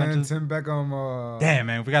 80-game suspension? Tim Beckham. Damn,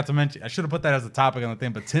 man, we forgot to mention. I should have put that as a topic on the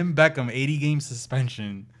thing, but Tim Beckham 80-game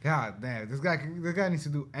suspension. God damn, this guy needs to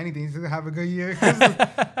do anything. He's gonna have a good year.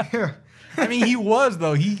 Yeah. I mean, he was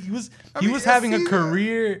though. He was having a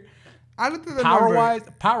career. I looked at the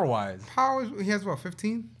Power wise. He has what,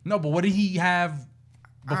 15? No, but what did he have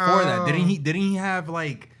before that? Didn't he have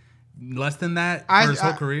like less than that for his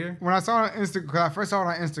whole career? When I saw it on Instagram, because I first saw it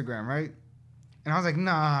on Instagram, right? And I was like,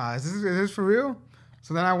 nah, is this for real?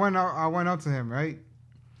 So then I went out to him, right?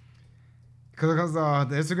 Because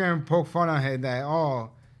the Instagram poked fun on him that,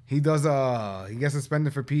 he gets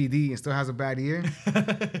suspended for PED and still has a bad year.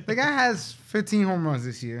 The guy has 15 home runs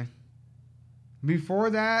this year. Before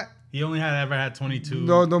that, he only ever had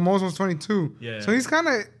 22. The most was 22. Yeah. So he's kind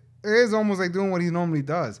of is almost like doing what he normally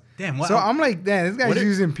does. Damn. What, so I'm like, damn, this guy's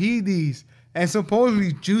using PEDs and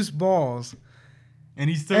supposedly juice balls, and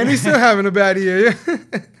he's still having a bad year.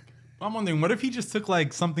 I'm wondering, what if he just took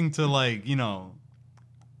like something to like,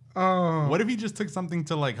 what if he just took something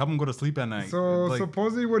to like help him go to sleep at night? So like,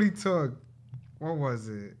 supposedly what he took, what was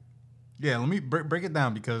it? Yeah, let me break it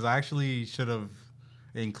down because I actually should have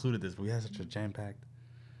included this, but we had such a jam-packed.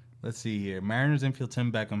 Let's see here. Mariners infield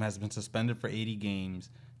Tim Beckham has been suspended for 80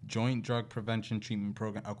 games. Joint drug prevention treatment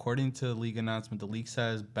program. According to the league announcement, the league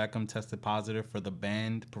says Beckham tested positive for the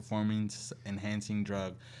banned performance-enhancing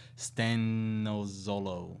drug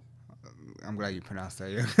Stanozolo. I'm glad you pronounced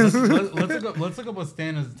that. Yeah. let's look up what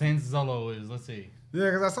Stanozolo is. Let's see.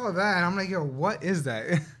 Yeah, because I saw that and I'm like, yo, what is that?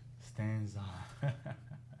 Stanzolo.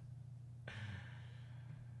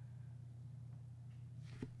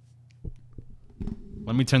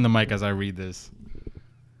 Let me turn the mic as I read this.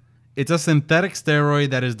 It's a synthetic steroid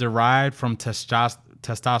that is derived from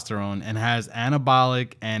testosterone and has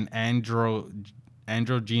anabolic and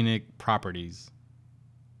androgenic properties.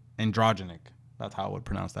 Androgenic. That's how I would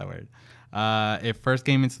pronounce that word. It first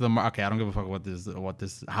came into the market. Okay, I don't give a fuck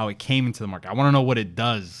how it came into the market. I want to know what it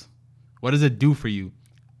does. What does it do for you?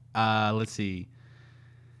 Let's see.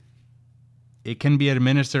 It can be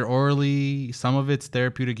administered orally. Some of its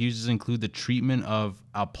therapeutic uses include the treatment of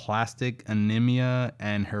aplastic anemia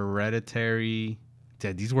and hereditary.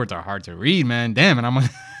 Dude, these words are hard to read, man. Damn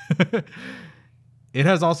it, It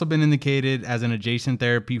has also been indicated as an adjacent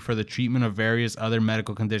therapy for the treatment of various other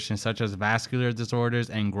medical conditions such as vascular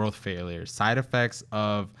disorders and growth failure. Side effects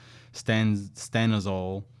of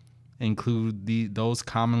stanozol include those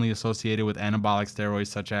commonly associated with anabolic steroids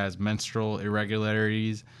such as menstrual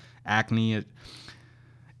irregularities, acne.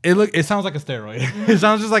 It sounds like a steroid. It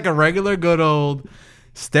sounds just like a regular good old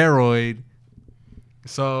steroid.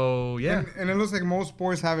 So yeah, and it looks like most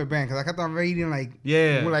sports have it banned because I kept on reading like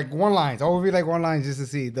one lines. I will read like one line just to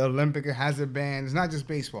see the Olympic has it banned. It's not just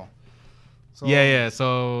baseball. So, yeah.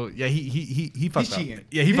 So yeah, he fucked up. Cheating.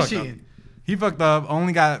 Yeah, he fucked up. He fucked up.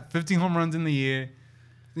 Only got 15 home runs in the year.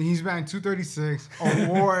 He's batting 236. A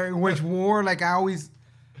WAR, like I always.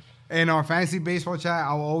 In our fantasy baseball chat,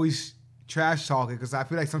 I'll always trash talk it because I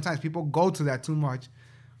feel like sometimes people go to that too much.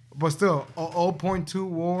 But still, 0.2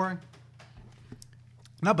 WAR.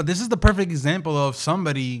 No, but this is the perfect example of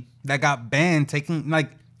somebody that got banned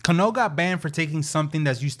Cano got banned for taking something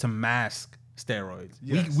that's used to mask steroids.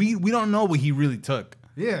 Yes. We don't know what he really took.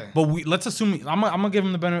 Yeah. But let's assume I'm gonna give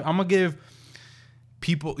him the benefit. I'm gonna give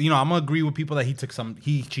people, I'm gonna agree with people that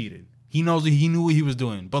he cheated. He knew what he was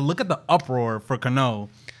doing. But look at the uproar for Cano.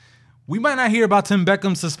 We might not hear about Tim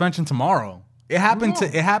Beckham's suspension tomorrow. It happened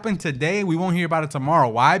today. We won't hear about it tomorrow.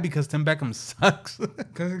 Why? Because Tim Beckham sucks.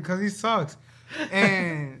 Because he sucks.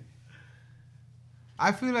 And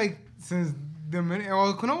I feel like since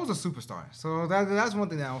Cano was a superstar, so that's one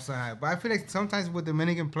thing that I also have. But I feel like sometimes with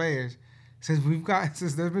Dominican players, since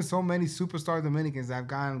there's been so many superstar Dominicans that have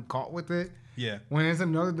gotten caught with it. Yeah. When there's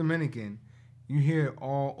another Dominican, you hear it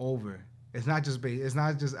all over. It's not just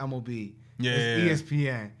MLB. Yeah, it's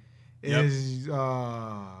ESPN. Yep. Is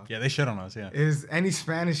yeah, they shit on us. Yeah, is any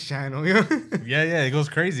Spanish channel. yeah, it goes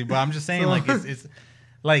crazy. But I'm just saying, like, it's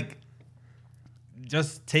like,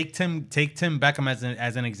 just take Tim Beckham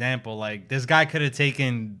as an example. Like, this guy could have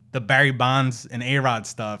taken the Barry Bonds and A-Rod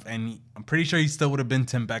stuff, and I'm pretty sure he still would have been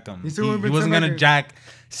Tim Beckham. He wasn't gonna jack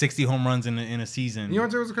 60 home runs in a season. You know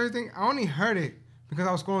what was the crazy thing? I only heard it because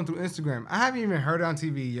I was scrolling through Instagram. I haven't even heard it on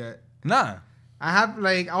TV yet. Nah. I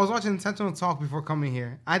was watching Intentional Talk before coming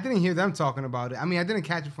here. I didn't hear them talking about it. I mean, I didn't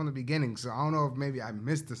catch it from the beginning, so I don't know if maybe I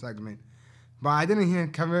missed the segment. But I didn't hear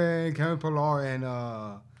Kevin Pillar and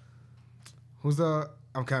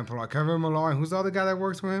Kevin Millar, and who's the other guy that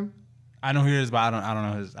works with him? I know who he is, but I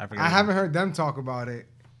don't know his. I haven't heard them talk about it.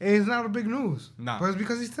 And it's not a big news. Nah. But it's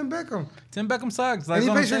because he's Tim Beckham. Tim Beckham sucks. And he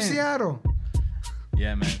plays for Seattle.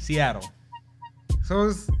 Yeah, man. Seattle.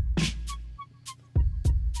 So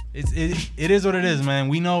it is what it is, man.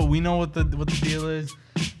 We know what the deal is.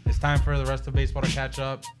 It's time for the rest of baseball to catch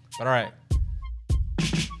up. But all right.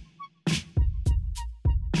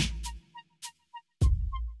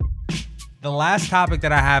 The last topic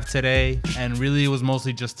that I have today, and really it was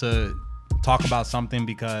mostly just to talk about something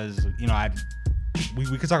because, you know,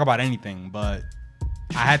 we could talk about anything, but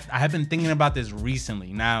I had been thinking about this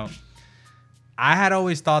recently. Now, I had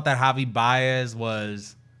always thought that Javi Baez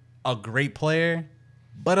was a great player,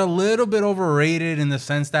 but a little bit overrated in the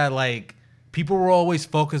sense that, like, people were always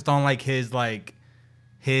focused on like his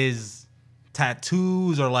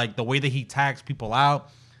tattoos or like the way that he tags people out,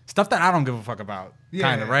 stuff that I don't give a fuck about. Yeah.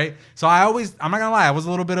 Kind of, right? So I'm not gonna lie, I was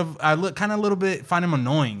a little bit find him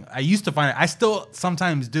annoying. I used to find it. I still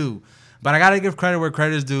sometimes do, but I gotta give credit where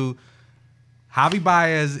credit is due. Javi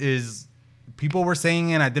Baez is, people were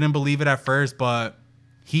saying it, I didn't believe it at first, but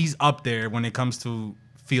he's up there when it comes to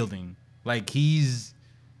fielding. Like, he's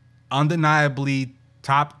undeniably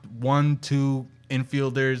top 1-2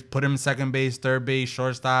 infielders. Put him second base, third base,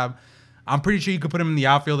 shortstop. I'm pretty sure you could put him in the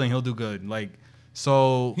outfield and he'll do good. Like,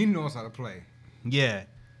 so he knows how to play. Yeah.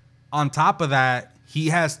 On top of that, he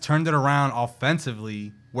has turned it around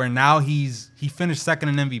offensively, where now he finished second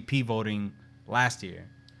in MVP voting last year.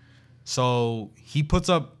 So he puts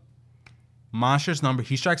up monstrous number.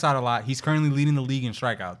 He strikes out a lot. He's currently leading the league in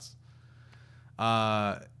strikeouts.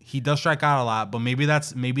 He does strike out a lot, but maybe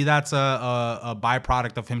that's a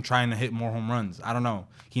byproduct of him trying to hit more home runs. I don't know.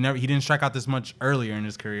 He didn't strike out this much earlier in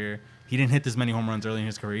his career. He didn't hit this many home runs early in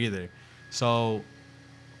his career either. So,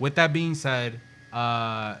 with that being said,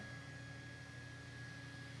 I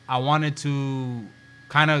wanted to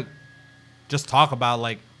kind of just talk about,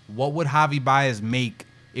 like, what would Javi Baez make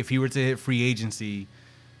if he were to hit free agency.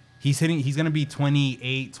 He's going to be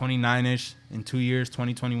 28, 29-ish in 2 years,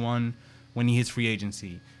 2021, when he hits free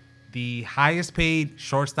agency. The highest paid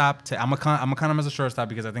shortstop, I'm going to count him as a shortstop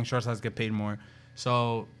because I think shortstops get paid more.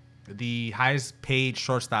 So the highest paid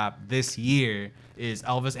shortstop this year is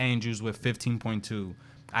Elvis Andrus with 15.2.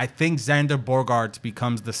 I think Xander Bogaerts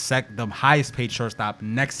becomes the highest paid shortstop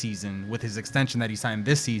next season with his extension that he signed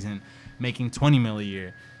this season, making $20 million a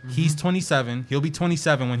year. Mm-hmm. He's 27. He'll be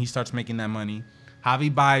 27 when he starts making that money.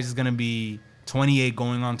 Javi Baez is going to be 28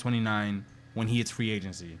 going on 29 when he hits free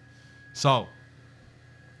agency. So,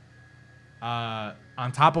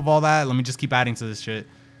 on top of all that, let me just keep adding to this shit.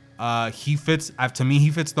 He fits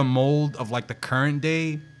the mold of, like, the current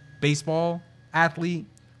day baseball athlete,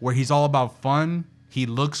 where he's all about fun. He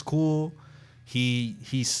looks cool.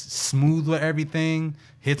 He's smooth with everything.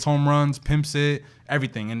 Hits home runs, pimps it,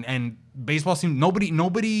 everything. And baseball seems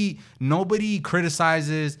nobody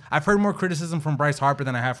criticizes. I've heard more criticism from Bryce Harper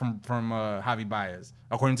than I have from Javi Baez,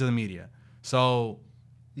 according to the media. So,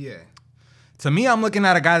 yeah. To me, I'm looking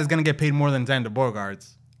at a guy that's gonna get paid more than Xander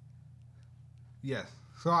Bogaerts. Yes.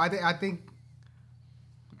 So I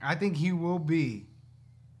think he will be,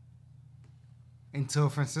 until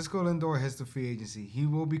Francisco Lindor hits the free agency, he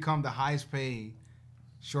will become the highest paid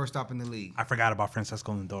shortstop in the league. I forgot about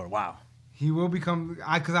Francisco Lindor. Wow. He will become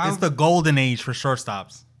it's the golden age for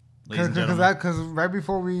shortstops. Because right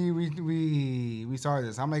before we started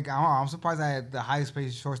this, I'm like, I'm surprised that the highest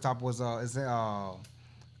paid shortstop was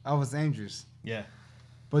Elvis Andrus. Yeah.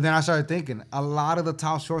 But then I started thinking, a lot of the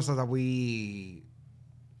top shortstops that we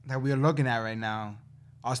are looking at right now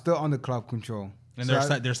are still under club control. And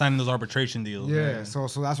they're signing those arbitration deals. Yeah, man. So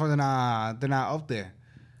that's why they're not up there.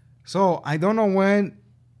 So I don't know when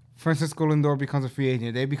Francisco Lindor becomes a free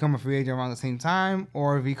agent. They become a free agent around the same time,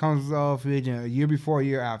 or if he becomes a free agent a year before, a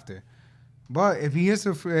year after. But if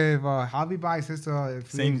Javi Baez hits a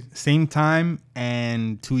same time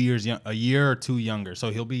and 2 years a year or two younger,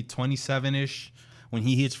 so he'll be 27-ish when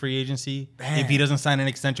he hits free agency. Damn. If he doesn't sign an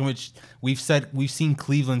extension, which we've seen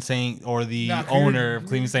Cleveland saying, or the owner of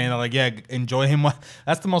Cleveland saying that, like, yeah, enjoy him.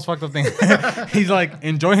 That's the most fucked up thing. He's like,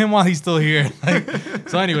 enjoy him while he's still here. Like,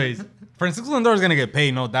 so anyways, Francisco Lindor is going to get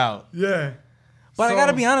paid, no doubt. Yeah. But I got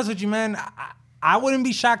to be honest with you, man. I wouldn't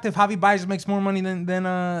be shocked if Javi Baez makes more money than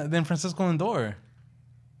Francisco Lindor.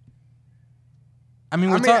 I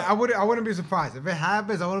wouldn't be surprised if it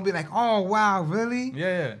happens. I wouldn't be like, oh wow, really?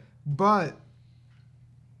 Yeah. But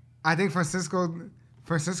I think Francisco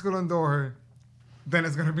Lindor, then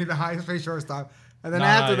it's gonna be the highest paid shortstop, and then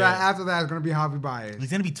after that, it's gonna be Javi Baez.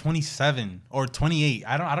 He's gonna be 27 or 28.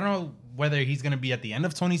 I don't know whether he's gonna be at the end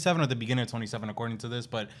of 27 or the beginning of 27, according to this.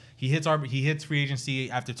 But he hits free agency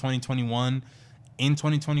after 2021. In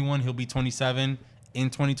 2021, he'll be 27. In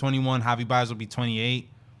 2021, Javi Baez will be 28.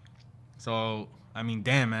 So. I mean,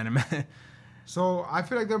 damn, man. So I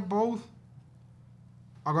feel like they're both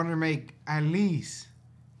are going to make at least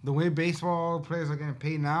the way baseball players are getting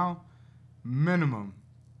paid now, minimum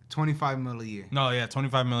 $25 million a year. No, yeah,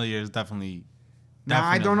 $25 million a year is definitely. Now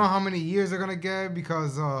I don't know how many years they're going to get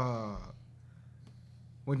because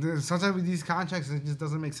sometimes with these contracts it just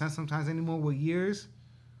doesn't make sense sometimes anymore with years.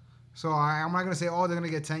 So I'm not going to say, oh, they're going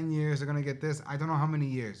to get 10 years, they're going to get this. I don't know how many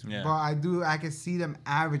years. Yeah. But I can see them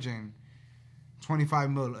averaging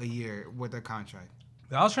 $25 million a year with their contract.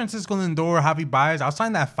 If I was Francisco Lindor, Javi Baez, I'll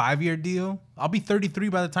sign that 5-year deal. I'll be 33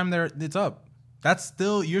 by the time it's up.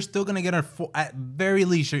 You're still gonna get at very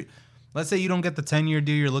least. Let's say you don't get the 10-year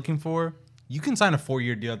deal you're looking for. You can sign a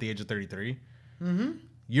 4-year deal at the age of 33. Mm-hmm.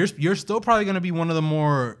 You're still probably gonna be one of the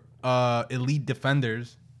more elite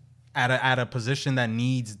defenders at a position that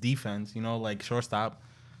needs defense. You know, like shortstop.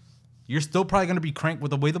 You're still probably going to be cranked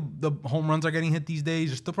with the way the home runs are getting hit these days.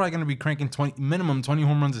 You're still probably going to be cranking minimum 20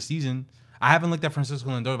 home runs a season. I haven't looked at Francisco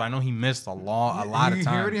Lindor, but I know he missed a lot of time. He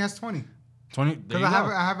already has 20. 20. Because I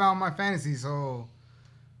have it on my fantasy, so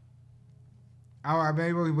I've been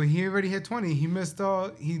able. But he already hit 20. He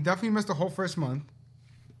definitely missed the whole first month.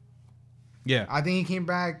 Yeah, I think he came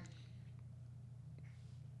back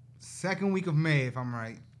second week of May, if I'm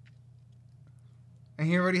right. And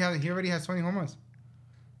he already has 20 home runs.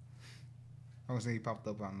 I would say he popped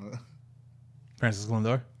up on the Francisco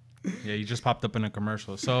Lindor. Yeah, he just popped up in a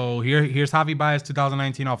commercial. So here's Javi Baez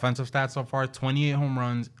 2019 offensive stats so far: 28 home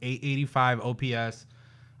runs, 885 OPS,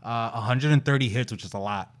 130 hits, which is a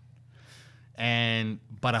lot,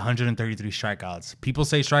 but 133 strikeouts. People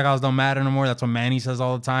say strikeouts don't matter no more. That's what Manny says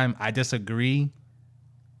all the time. I disagree,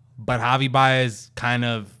 but Javi Baez kind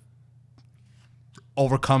of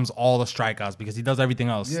overcomes all the strikeouts because he does everything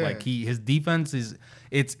else. Yeah. Like his defense is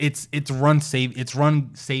it's run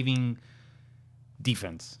saving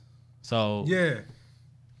defense. So yeah,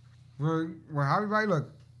 well, Javi Baez, look,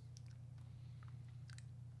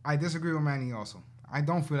 I disagree with Manny also. I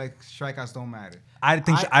don't feel like strikeouts don't matter. I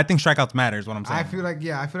think strikeouts matter is what I'm saying. I feel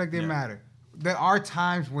like they matter. There are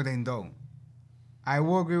times where they don't. I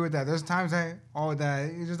will agree with that. There's times that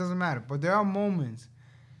it just doesn't matter. But there are moments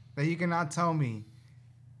that you cannot tell me.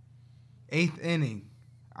 8th inning,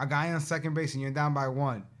 a guy on second base and you're down by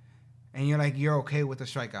 1, and you're okay with the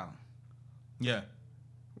strikeout. Yeah.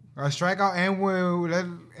 A strikeout and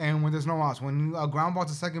when there's no outs, when a ground ball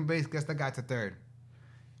to second base gets the guy to third,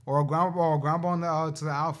 or a ground ball to the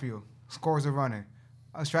outfield scores a runner.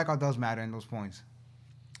 A strikeout does matter in those points.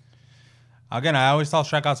 Again, I always thought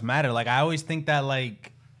strikeouts matter. Like I always think that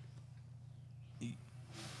like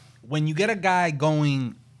when you get a guy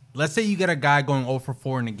going, let's say you get a guy going 0 for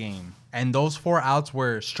 4 in a game. And those 4 outs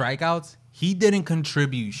were strikeouts. He didn't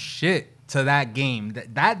contribute shit to that game.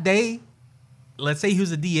 That day, let's say he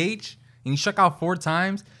was a DH and he struck out 4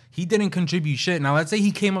 times. He didn't contribute shit. Now, let's say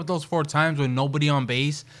he came up those 4 times with nobody on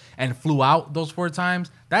base and flew out those 4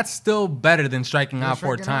 times. That's still better than striking out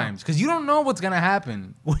 4 times. Because you don't know what's going to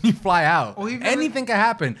happen when you fly out. Anything can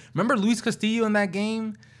happen. Remember Luis Castillo in that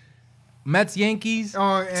game? Mets, Yankees,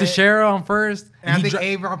 Teixeira on first. And I think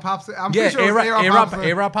A-Rod pops it. I'm pretty sure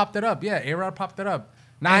A-Rod popped it up. Yeah, A-Rod popped it up.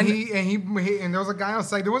 And there was a guy on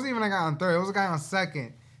second. There wasn't even a guy on third. There was a guy on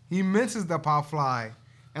second. He misses the pop fly.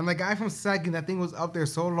 And the guy from second, that thing was up there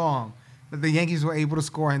so long that the Yankees were able to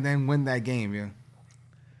score and then win that game, yeah.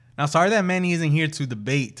 Now, sorry that Manny isn't here to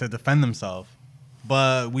defend himself.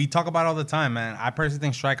 But we talk about it all the time, man. I personally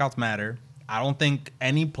think strikeouts matter. I don't think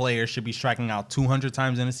any player should be striking out 200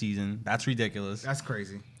 times in a season. That's ridiculous. That's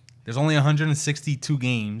crazy. There's only 162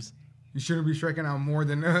 games. You shouldn't be striking out more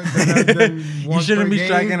than one You shouldn't be game.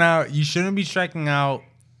 striking out. You shouldn't be striking out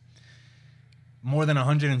more than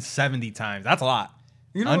 170 times. That's a lot.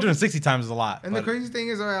 You know, 160 times is a lot. and the crazy thing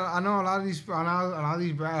is, I know a lot of these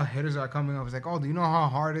bad hitters are coming up. It's like, oh, do you know how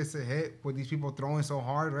hard it is to hit with these people throwing so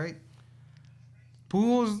hard, right?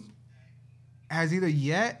 Pujols has either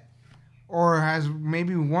yet or has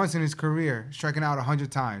maybe once in his career striking out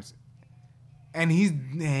 100 times, and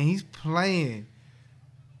he's playing.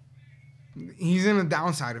 He's in the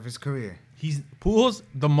downside of his career.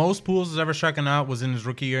 The most Pujols has ever striken out was in his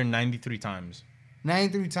rookie year, 93 times.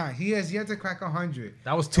 93 times. He has yet to crack 100.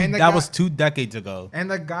 That was 2 decades ago.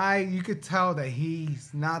 And the guy, you could tell that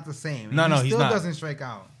he's not the same. He's not. He still doesn't strike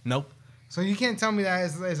out. Nope. So you can't tell me that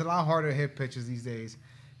it's a lot harder to hit pitches these days.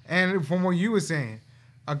 And from what you were saying,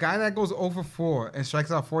 a guy that goes 0 for 4 and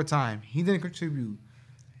strikes out 4 times, he didn't contribute.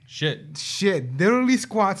 Shit. Literally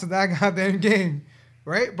squats to that goddamn game,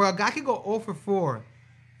 right? But a guy can go 0 for 4,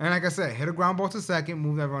 and like I said, hit a ground ball to second,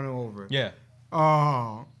 move that runner over. Yeah.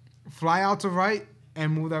 Fly out to right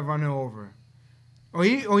and move that runner over, or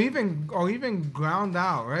even ground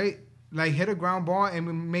out, right? Like hit a ground ball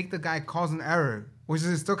and make the guy cause an error, which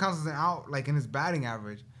is still counts as an out, like in his batting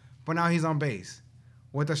average, but now he's on base.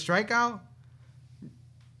 With a strikeout,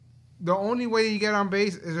 the only way you get on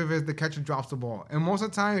base is if the catcher drops the ball, and most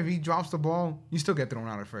of the time, if he drops the ball, you still get thrown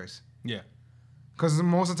out at first. Yeah. Because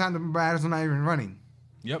most of the time the batters are not even running.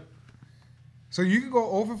 Yep. So you can go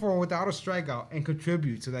 0 for 4 without a strikeout and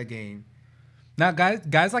contribute to that game. Now,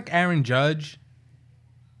 guys like Aaron Judge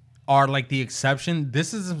are like the exception.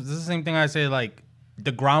 This is the same thing I say. Like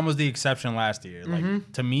DeGrom was the exception last year.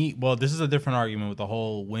 Like to me, well, this is a different argument with the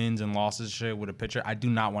whole wins and losses shit with a pitcher. I do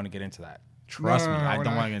not want to get into that. Trust me, I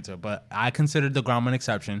don't want to get into it. But I consider DeGrom an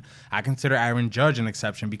exception. I consider Aaron Judge an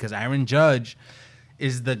exception because Aaron Judge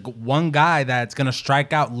is the one guy that's gonna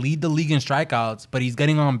strike out, lead the league in strikeouts, but he's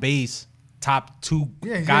getting on base. Top 2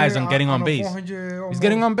 guys on getting on base. He's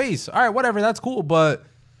getting on base. All right, whatever. That's cool. But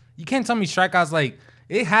you can't tell me strikeouts, like,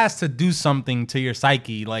 it has to do something to your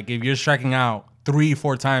psyche. Like, if you're striking out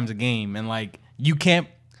 3-4 times a game and, like, you can't.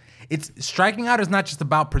 It's striking out is not just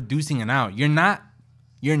about producing an out. You're not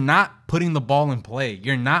putting the ball in play.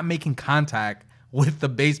 You're not making contact with the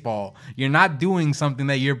baseball. You're not doing something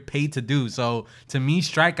that you're paid to do. So, to me,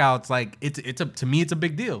 strikeouts, like, to me, it's a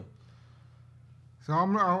big deal. So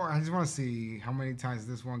I just want to see how many times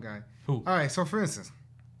this one guy. Who? All right. So for instance,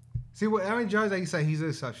 see what Aaron Judge, like you said, he's an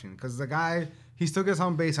exception because the guy he still gets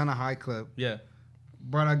on base on a high clip. Yeah.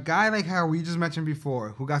 But a guy like how we just mentioned before,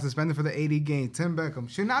 who got suspended for the 80 game, Tim Beckham,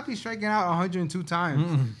 should not be striking out 102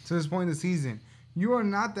 times to this point in the season. You are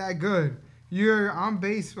not that good. Your on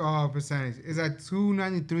base percentage is at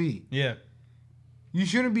 293. Yeah. You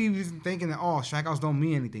shouldn't be thinking that strikeouts don't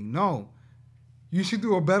mean anything. No. You should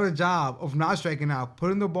do a better job of not striking out,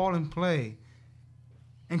 putting the ball in play,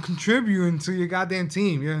 and contributing to your goddamn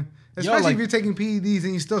team. Yeah, especially if you're taking PEDs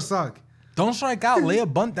and you still suck. Don't strike out. Lay a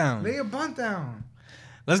bunt down. Lay a bunt down.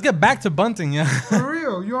 Let's get back to bunting, yeah. For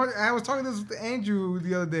real. I was talking this with Andrew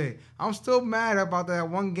the other day. I'm still mad about that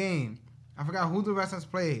one game. I forgot who the rest has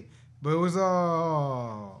played, but it was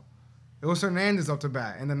Hernandez up to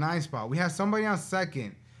bat in the 9th spot. We had somebody on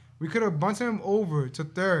second. We could have bunted him over to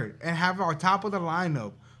third and have our top of the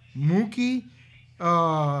lineup, Mookie,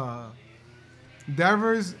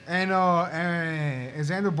 Devers, and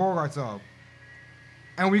Xander Bogaerts up.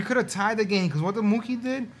 And we could have tied the game because what the Mookie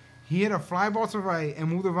did, he hit a fly ball to right and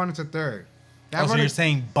moved the runner to third. So you're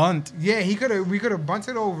saying bunt? Yeah, we could have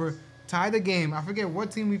bunted over, tied the game. I forget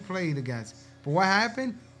what team we played against. But what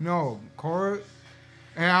happened? No, Cora,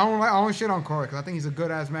 and I don't shit on Cora because I think he's a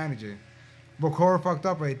good ass manager. But Cora fucked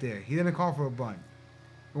up right there. He didn't call for a bunt.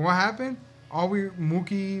 And what happened?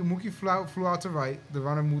 Mookie flew out to right. The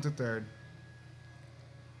runner moved to third.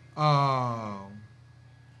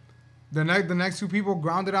 The next 2 people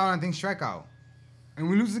grounded out and I think strike out. And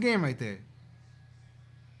we lose the game right there.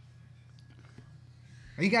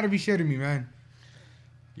 You gotta be shitting me, man.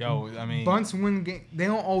 Yo, I mean, bunts win game. They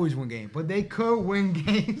don't always win games, but they could win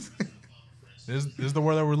games. This is the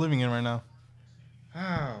world that we're living in right now.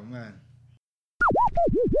 Oh man.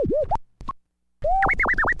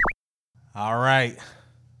 All right.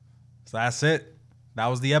 So that's it. That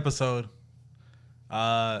was the episode. We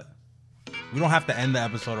don't have to end the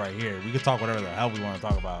episode right here. We can talk whatever the hell we want to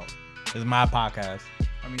talk about. This is my podcast.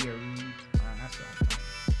 I mean,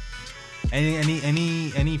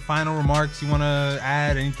 Any final remarks you want to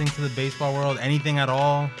add? Anything to the baseball world? Anything at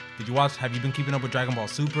all? Have you been keeping up with Dragon Ball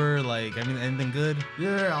Super? Like, anything good?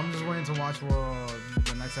 Yeah, I'm just waiting to watch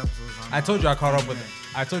the next episodes. I told you I caught up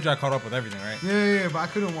with everything, right? Yeah, but I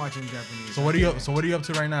couldn't watch it in Japanese. So what are you up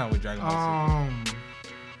to right now with Dragon Ball Super?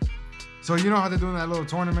 So you know how they're doing that little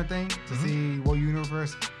tournament thing to see what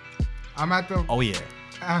universe? I'm at the. Oh yeah.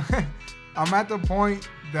 I'm at the point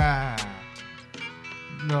that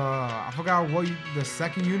I forgot the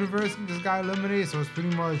second universe this guy eliminated. So it's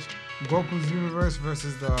pretty much Goku's universe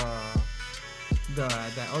versus that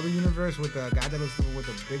other universe with the guy that looks with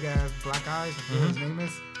the big ass black eyes. I forget what his name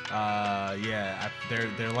is.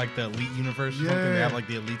 They're like the elite universe or something. They have like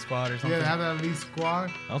the elite squad or something. Yeah, they have the elite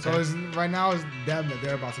squad. Okay. So right now it's them that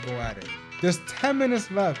they're about to go at it. There's 10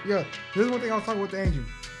 minutes left. Yeah, this is one thing I was talking with Andrew.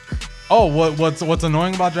 Oh, what's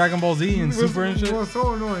annoying about Dragon Ball Z and Super and shit? What's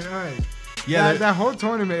so annoying? All right. Yeah, that whole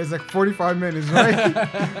tournament is like 45 minutes, right?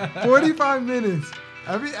 45 minutes.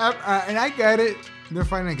 And I get it. They're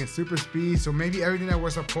fighting like at super speed, so maybe everything that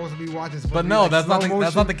we're supposed to be watching is supposed but to no, be like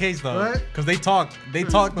that's not the case though. Right? Because they talk the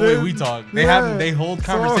way we talk. They hold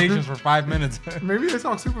conversations for 5 minutes. Maybe they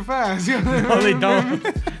talk super fast. No, they don't.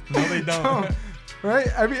 No, they don't. So, right?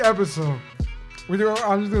 Every episode.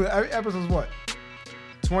 I'm just doing it. Every episode is what?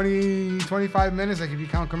 20, 25 minutes, like if you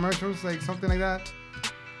count commercials, like something like that.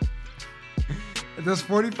 There's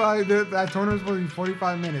 45. That tournament's supposed to be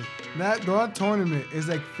 45 minutes. That tournament is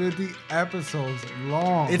like 50 episodes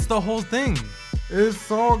long. It's the whole thing. It's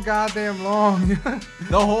so goddamn long.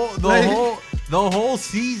 The whole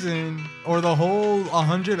season or the whole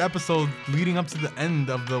 100 episodes leading up to the end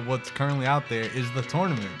of what's currently out there is the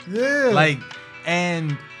tournament. Yeah. Like,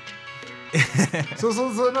 and so this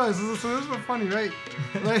is funny, right?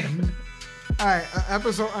 Like, all right,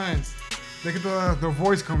 episode ends. Look at the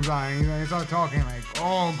voice comes on and they start talking like,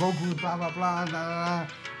 oh, Goku, blah blah blah, blah blah.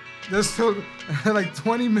 There's still like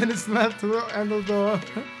 20 minutes left to the end of the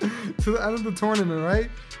tournament, right?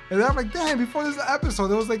 And I'm like, damn, before this episode,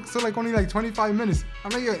 there was like still like only like 25 minutes. I'm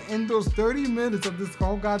like, yeah, in those 30 minutes of this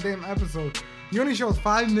whole goddamn episode, you only showed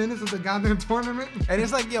 5 minutes of the goddamn tournament. And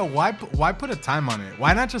it's like, yo, why put a time on it?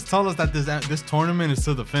 Why not just tell us that this tournament is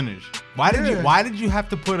to the finish? Why did you have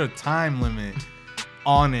to put a time limit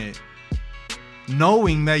on it,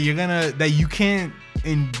 knowing that you can't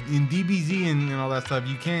in DBZ and all that stuff,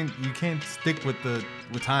 you can't stick with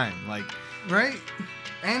time, like, right?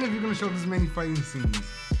 And if you're gonna show this many fighting scenes,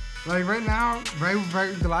 like right now, right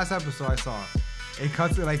the last episode I saw, it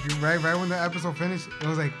cuts it like right when the episode finished, it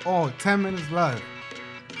was like, oh, 10 minutes left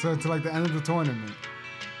to like the end of the tournament.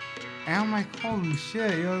 And I'm like, holy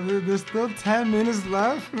shit, yo, there's still 10 minutes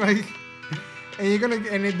left, like, and you're gonna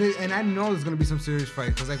and I know there's gonna be some serious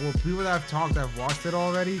fights, because like, well, people that I've talked, that have watched it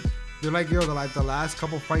already, they're like, yo, the last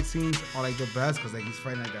couple fight scenes are like the best, because like he's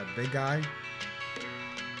fighting like that big guy.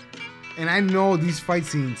 And I know these fight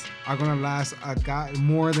scenes are gonna last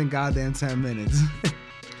more than goddamn 10 minutes.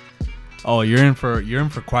 Oh, you're in for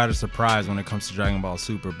quite a surprise when it comes to Dragon Ball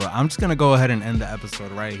Super. But I'm just gonna go ahead and end the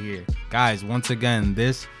episode right here, guys. Once again,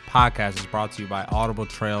 this podcast is brought to you by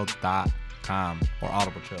audibletrail.com, or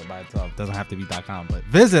Audible Trail by itself. Doesn't have to be .com, but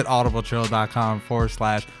visit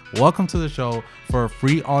audibletrail.com/welcome to the show for a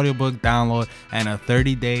free audiobook download and a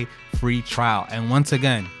 30-day free trial. And once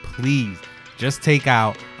again, please just take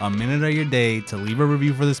out a minute of your day to leave a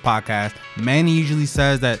review for this podcast. Manny usually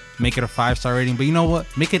says that make it a 5-star rating, but you know what?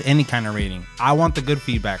 Make it any kind of rating. I want the good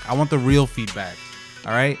feedback. I want the real feedback.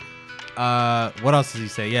 All right. What else does he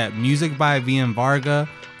say? Yeah, music by VM Varga,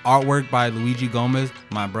 artwork by Luigi Gomez,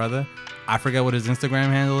 my brother. I forget what his Instagram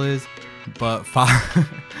handle is, but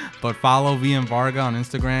follow VM Varga on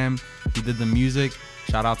Instagram. He did the music.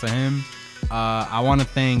 Shout out to him. I want to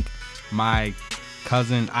thank my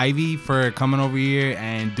cousin Ivy for coming over here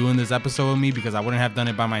and doing this episode with me, because I wouldn't have done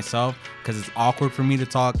it by myself, because it's awkward for me to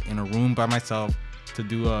talk in a room by myself to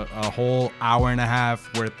do a whole hour and a half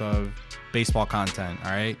worth of baseball content.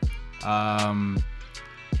 All right.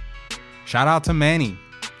 Shout out to Manny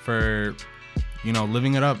for,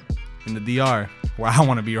 living it up in the DR, where I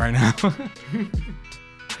want to be right now.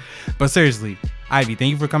 But seriously, Ivy,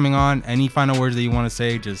 thank you for coming on. Any final words that you want to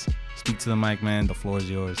say? Just speak to the mic, man. The floor is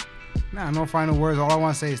yours. Nah, no final words. All I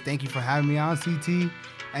want to say is thank you for having me on, CT.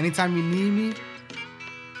 Anytime you need me,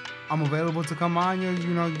 I'm available to come on.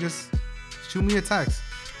 Just shoot me a text.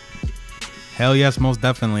 Hell yes, most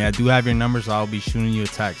definitely. I do have your number, so I'll be shooting you a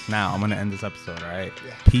text. Now, I'm going to end this episode, all right?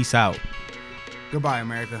 Yeah. Peace out. Goodbye,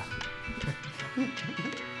 America.